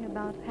thinking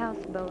about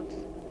houseboats.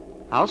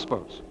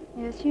 Houseboats?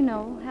 Yes, you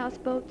know,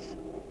 houseboats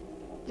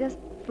just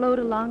float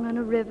along on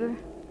a river.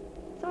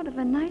 Sort of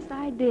a nice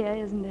idea,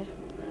 isn't it?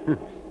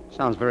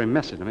 Sounds very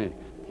messy to me.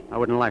 I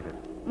wouldn't like it.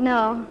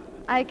 No,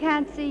 I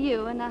can't see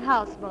you in a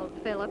houseboat,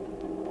 Philip.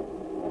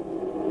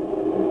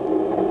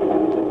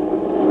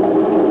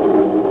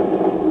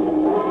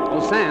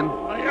 Oh, Sam.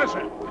 Yes,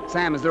 sir.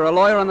 Sam, is there a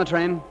lawyer on the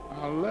train?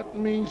 Let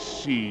me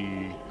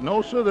see.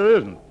 No, sir, there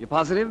isn't. You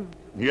positive?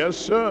 Yes,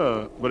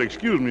 sir. But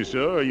excuse me,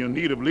 sir, are you in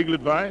need of legal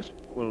advice?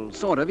 Well,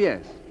 sort of,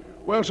 yes.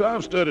 Well, sir,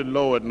 I've studied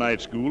law at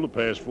night school the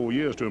past 4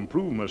 years to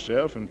improve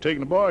myself and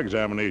taking a bar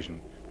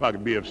examination. If I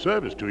could be of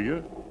service to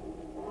you.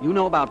 You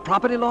know about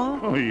property law?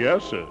 Oh,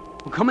 yes, sir.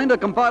 Well, come into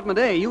compartment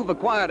A. You've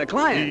acquired a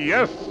client.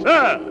 Yes,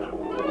 sir.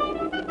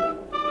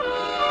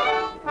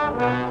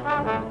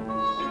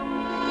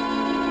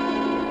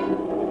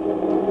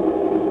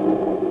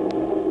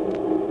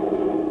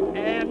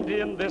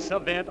 In this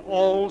event,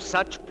 all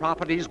such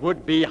properties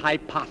would be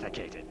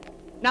hypothecated.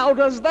 Now,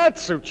 does that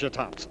suit you,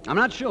 Thompson? I'm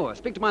not sure.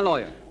 Speak to my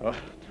lawyer.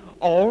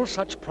 All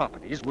such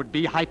properties would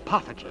be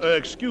hypothecated.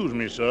 Excuse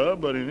me, sir,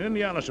 but in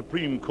Indiana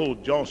Supreme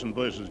Court Johnson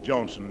versus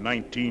Johnson,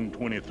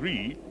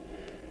 1923,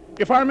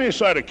 if I may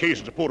cite a case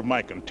in support of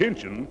my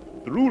contention,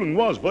 the ruling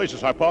was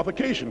versus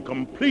hypothecation,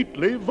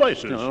 completely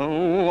versus.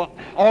 Oh,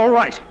 all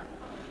right.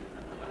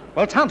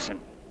 Well,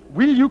 Thompson,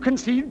 will you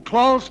concede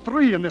Clause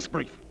 3 in this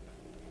brief?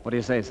 What do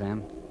you say,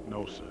 Sam?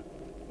 No, sir.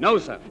 No,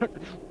 sir.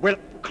 Well,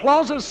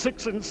 Clauses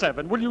 6 and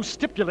 7, will you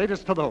stipulate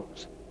as to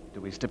those?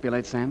 Do we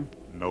stipulate, Sam?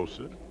 No,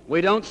 sir.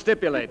 We don't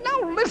stipulate.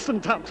 Now,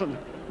 listen, Thompson.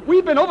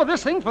 We've been over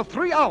this thing for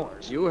 3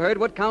 hours. You heard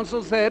what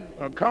counsel said?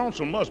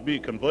 Counsel must be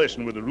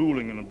conversant with the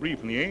ruling in the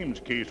brief in the Ames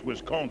case,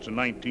 Wisconsin,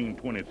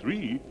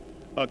 1923.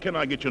 Can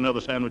I get you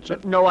another sandwich, sir?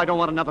 No, I don't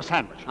want another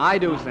sandwich. I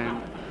do,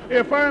 Sam.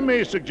 If I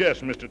may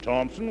suggest, Mr.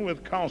 Thompson,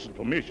 with counsel's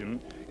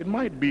permission, it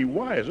might be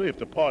wiser if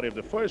the party of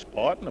the first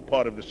part and the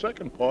party of the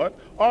second part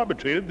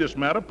arbitrated this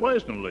matter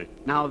personally.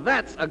 Now,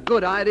 that's a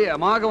good idea.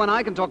 Margot and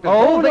I can talk the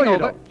whole thing over.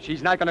 Don't.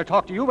 She's not going to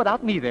talk to you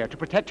without me there to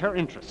protect her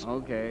interests.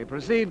 Okay,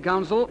 proceed,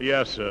 counsel.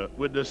 Yes, sir.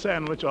 With the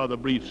sandwich or the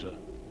brief, sir?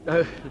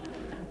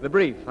 The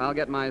brief. I'll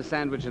get my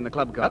sandwich in the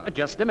club car.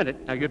 Just a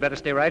minute. Now, you'd better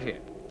stay right here.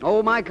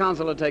 Oh, my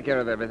counsel will take care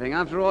of everything.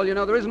 After all, you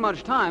know, there isn't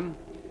much time.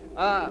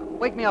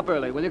 Wake me up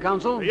early, will you,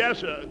 counsel? Yes,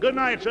 sir. Good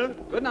night, sir.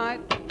 Good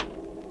night.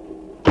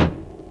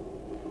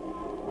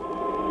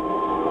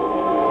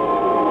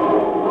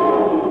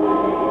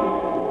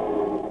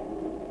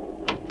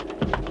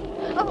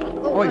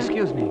 Oh,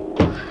 excuse me.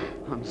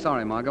 I'm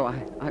sorry, Margot.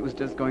 I was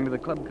just going to the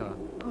club car.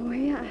 Oh, were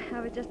you? I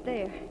was just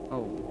there.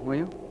 Oh, were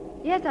you?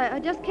 Yes, I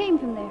just came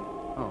from there.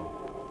 Oh.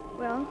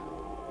 Well,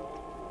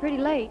 pretty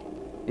late.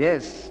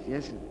 Yes,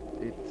 it's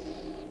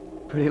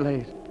pretty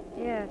late.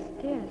 Yes,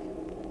 it is.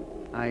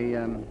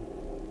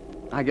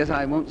 I guess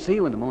I won't see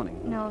you in the morning.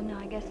 No,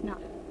 I guess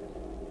not.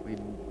 We'd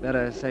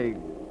better say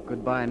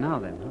goodbye now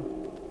then, huh?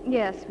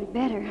 Yes, we'd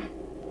better.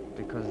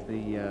 Because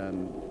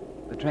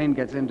the train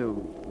gets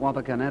into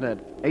Wapakoneta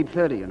at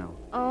 8:30, you know.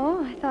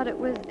 Oh, I thought it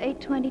was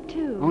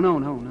 8:22. Oh, no,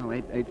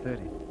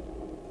 8:30.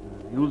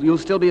 You'll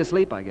still be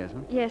asleep, I guess,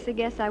 huh? Yes, I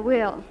guess I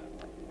will.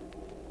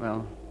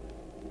 Well,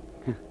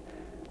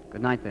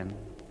 good night then.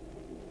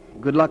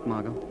 Good luck,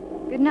 Margot.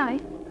 Good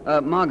night.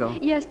 Margot.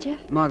 Yes, Jeff?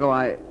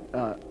 Margot,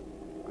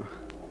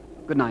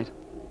 good night.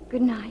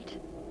 Good night.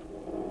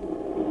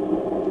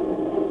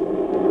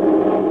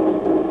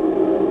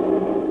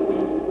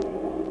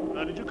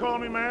 Did you call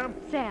me, ma'am?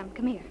 Sam,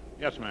 come here.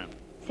 Yes, ma'am.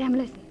 Sam,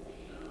 listen.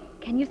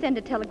 Can you send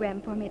a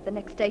telegram for me at the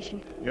next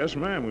station? Yes,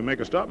 ma'am. We make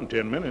a stop in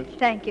 10 minutes.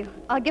 Thank you.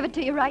 I'll give it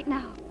to you right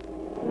now.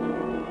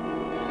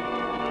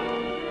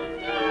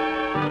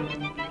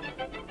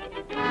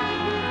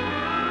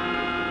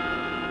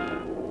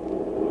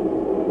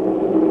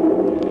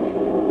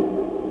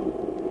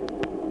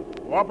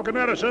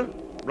 Wapakoneta, sir.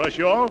 Rush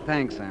you off?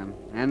 Thanks, Sam.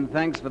 And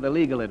thanks for the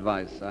legal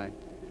advice. I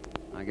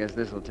guess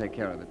this will take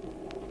care of it.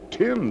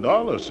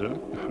 $10, sir?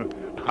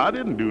 I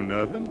didn't do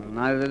nothing.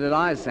 Neither did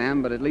I,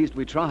 Sam, but at least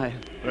we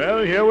tried.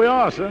 Well, here we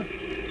are, sir.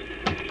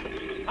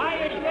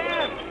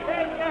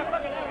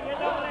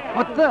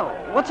 What the?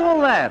 What's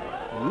all that?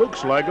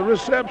 Looks like a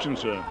reception,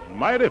 sir.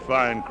 Mighty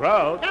fine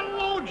crowd.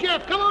 Hello,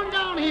 Jeff. Come on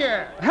down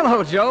here.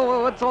 Hello, Joe.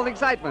 Well, what's all the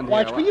excitement here?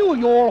 What's for you,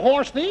 you old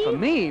horse thief? For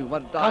me?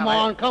 What? Come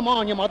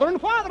on. Your mother and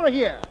father are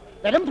here.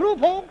 Let him through,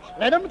 folks.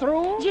 Let him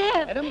through.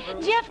 Jeff. Let him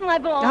through. Jeff, my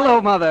boy.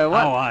 Hello, Mother. What?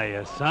 How are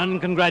you, son?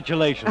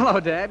 Congratulations. Hello,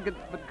 Dad.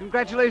 But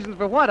congratulations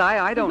for what?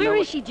 I don't know. Where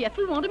is she, Jeff?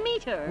 We want to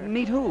meet her.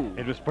 Meet who?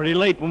 It was pretty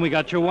late when we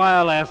got your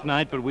wire last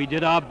night, but we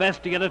did our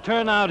best to get a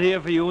turnout here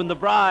for you and the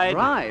bride.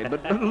 Right,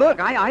 but look,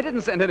 I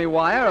didn't send any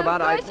wire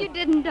about... Of course you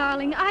didn't,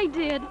 darling. I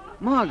did.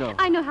 Margot.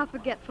 I know how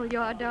forgetful you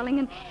are, darling,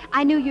 and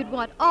I knew you'd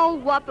want all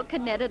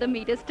Wapakoneta to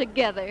meet us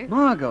together.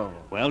 Margot.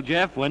 Well,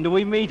 Jeff, when do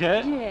we meet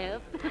her?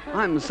 Jeff.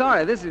 I'm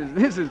sorry, this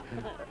is...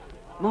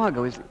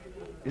 Margot, is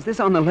this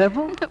on the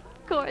level? Of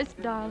course,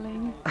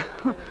 darling.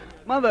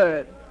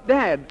 Mother,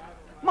 Dad,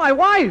 my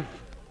wife!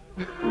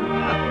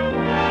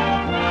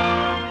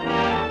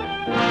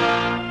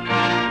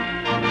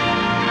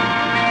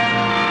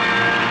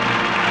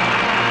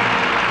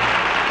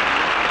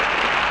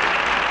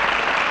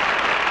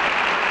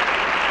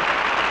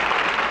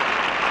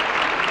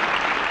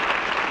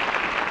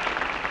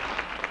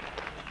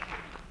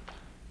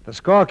 The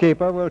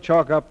scorekeeper will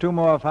chalk up 2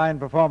 more fine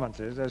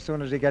performances as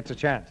soon as he gets a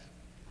chance.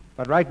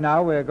 But right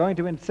now, we're going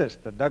to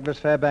insist that Douglas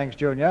Fairbanks,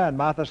 Jr. and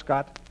Martha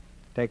Scott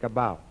take a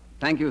bow.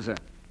 Thank you, sir.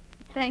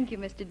 Thank you,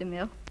 Mr.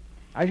 DeMille.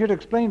 I should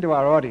explain to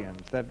our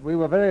audience that we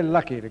were very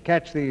lucky to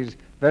catch these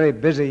very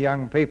busy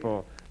young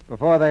people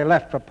before they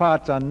left for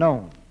parts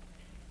unknown.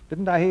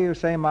 Didn't I hear you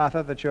say,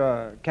 Martha, that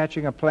you're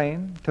catching a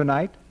plane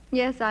tonight?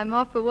 Yes, I'm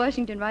off for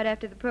Washington right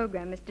after the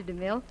program, Mr.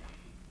 DeMille.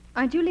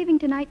 Aren't you leaving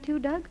tonight, too,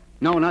 Doug?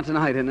 No, not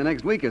tonight, in the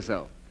next week or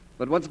so.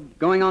 But what's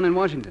going on in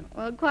Washington?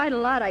 Well, quite a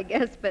lot, I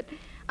guess, but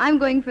I'm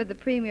going for the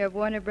premiere of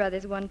Warner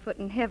Brothers' One Foot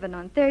in Heaven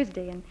on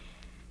Thursday, and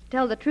to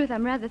tell the truth,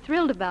 I'm rather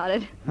thrilled about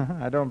it.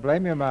 I don't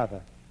blame you,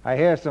 Martha. I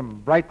hear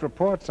some bright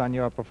reports on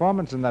your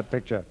performance in that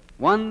picture.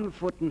 1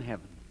 Foot in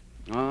Heaven.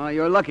 Oh,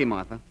 you're lucky,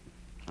 Martha.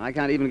 I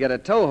can't even get a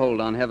toehold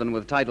on heaven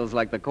with titles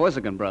like the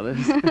Corsican Brothers.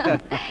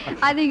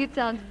 I think it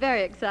sounds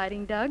very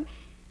exciting, Doug.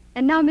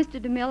 And now, Mr.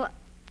 DeMille,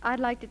 I'd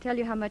like to tell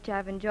you how much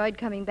I've enjoyed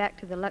coming back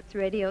to the Lux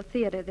Radio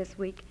Theatre this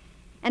week.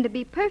 And to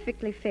be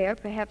perfectly fair,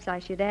 perhaps I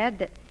should add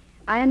that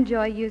I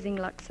enjoy using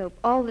Lux soap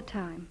all the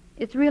time.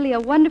 It's really a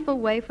wonderful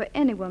way for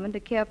any woman to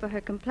care for her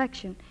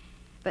complexion.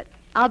 But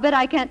I'll bet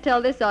I can't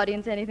tell this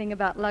audience anything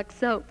about Lux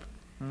soap.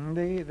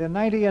 The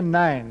 90 and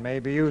 9 may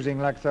be using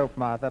Lux soap,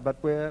 Martha, but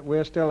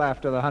we're still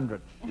after the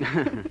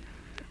 100th.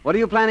 What are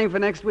you planning for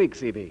next week,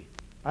 C.B.?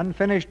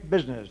 Unfinished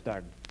business,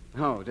 Doug.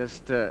 Oh,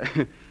 just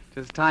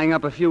tying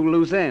up a few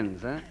loose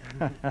ends, huh?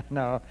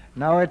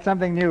 No, it's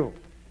something new.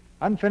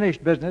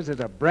 Unfinished Business is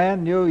a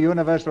brand new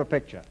Universal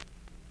picture.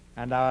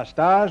 And our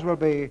stars will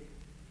be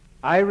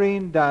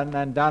Irene Dunn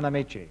and Don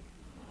Amici.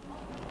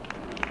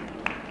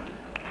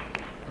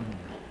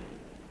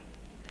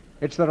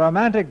 It's the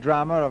romantic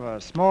drama of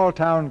a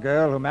small-town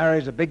girl who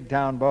marries a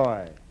big-town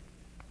boy,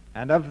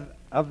 and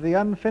of the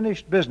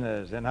unfinished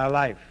business in her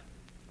life,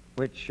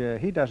 which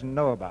he doesn't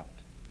know about.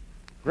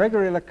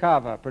 Gregory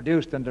LaCava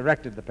produced and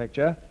directed the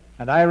picture,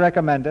 and I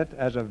recommend it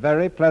as a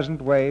very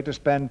pleasant way to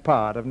spend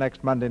part of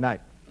next Monday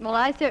night. Well,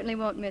 I certainly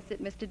won't miss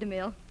it, Mr.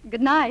 DeMille.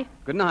 Good night.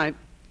 Good night.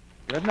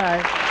 Good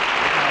night.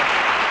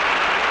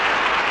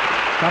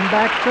 Come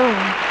back soon.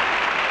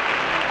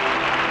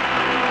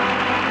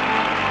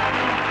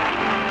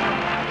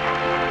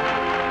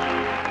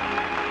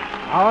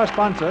 Our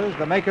sponsors,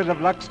 the makers of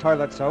Lux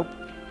Toilet Soap,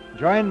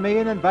 join me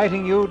in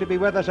inviting you to be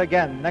with us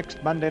again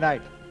next Monday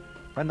night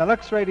when the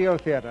Lux Radio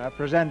Theatre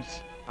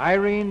presents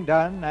Irene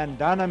Dunn and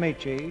Don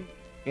Amici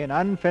in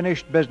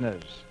Unfinished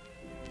Business.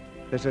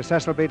 This is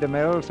Cecil B.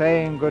 DeMille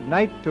saying good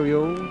night to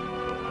you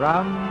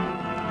from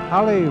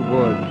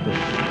Hollywood.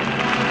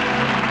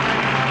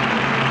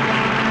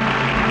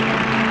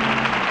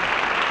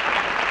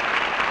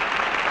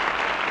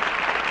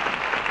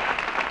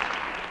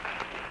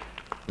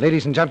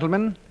 Ladies and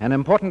gentlemen, an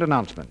important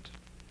announcement.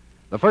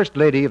 The First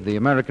Lady of the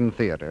American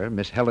Theater,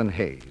 Miss Helen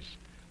Hayes,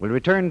 will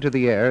return to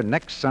the air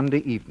next Sunday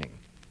evening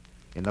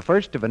in the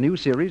first of a new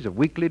series of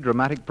weekly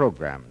dramatic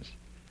programs.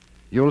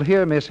 You'll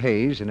hear Miss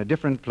Hayes in a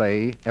different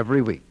play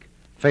every week,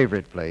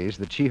 favorite plays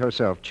that she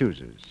herself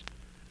chooses.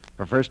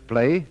 Her first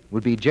play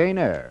will be Jane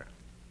Eyre.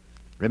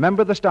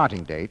 Remember the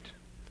starting date.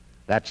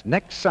 That's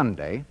next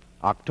Sunday,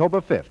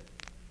 October 5th,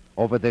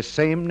 over this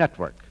same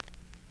network.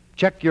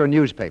 Check your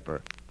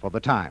newspaper for the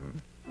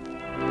time.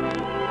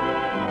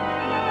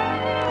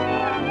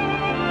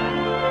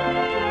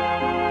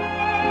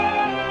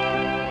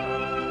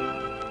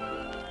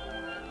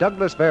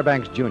 Douglas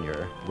Fairbanks,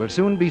 Jr. will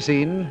soon be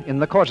seen in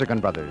The Corsican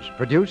Brothers,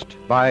 produced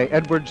by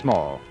Edward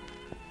Small.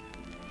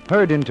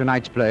 Heard in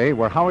tonight's play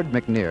were Howard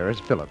McNear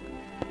as Philip,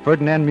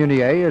 Ferdinand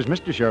Munier as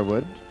Mr.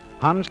 Sherwood,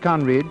 Hans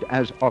Conried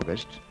as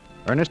August,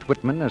 Ernest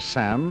Whitman as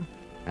Sam,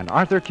 and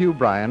Arthur Q.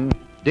 Bryan,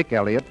 Dick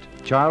Elliott,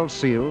 Charles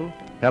Seal,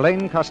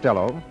 Helene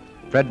Costello,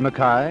 Fred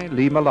Mackay,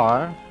 Lee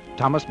Millar,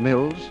 Thomas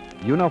Mills,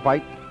 Una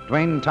White,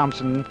 Dwayne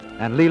Thompson,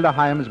 and Leela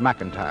Hyams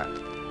McIntyre.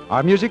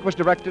 Our music was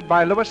directed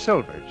by Louis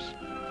Silvers,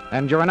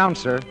 and your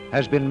announcer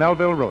has been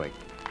Melville Ruick.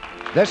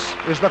 This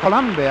is the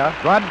Columbia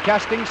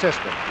Broadcasting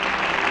System.